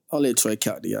don't let Troy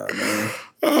count to y'all, man.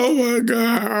 Oh, my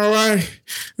God. All right.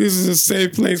 This is a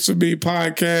safe place for me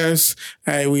podcast.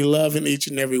 Hey, we loving each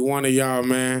and every one of y'all,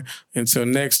 man. Until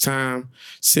next time,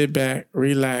 sit back,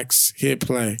 relax, hit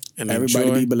play, and everybody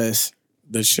enjoy be blessed.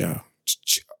 the show.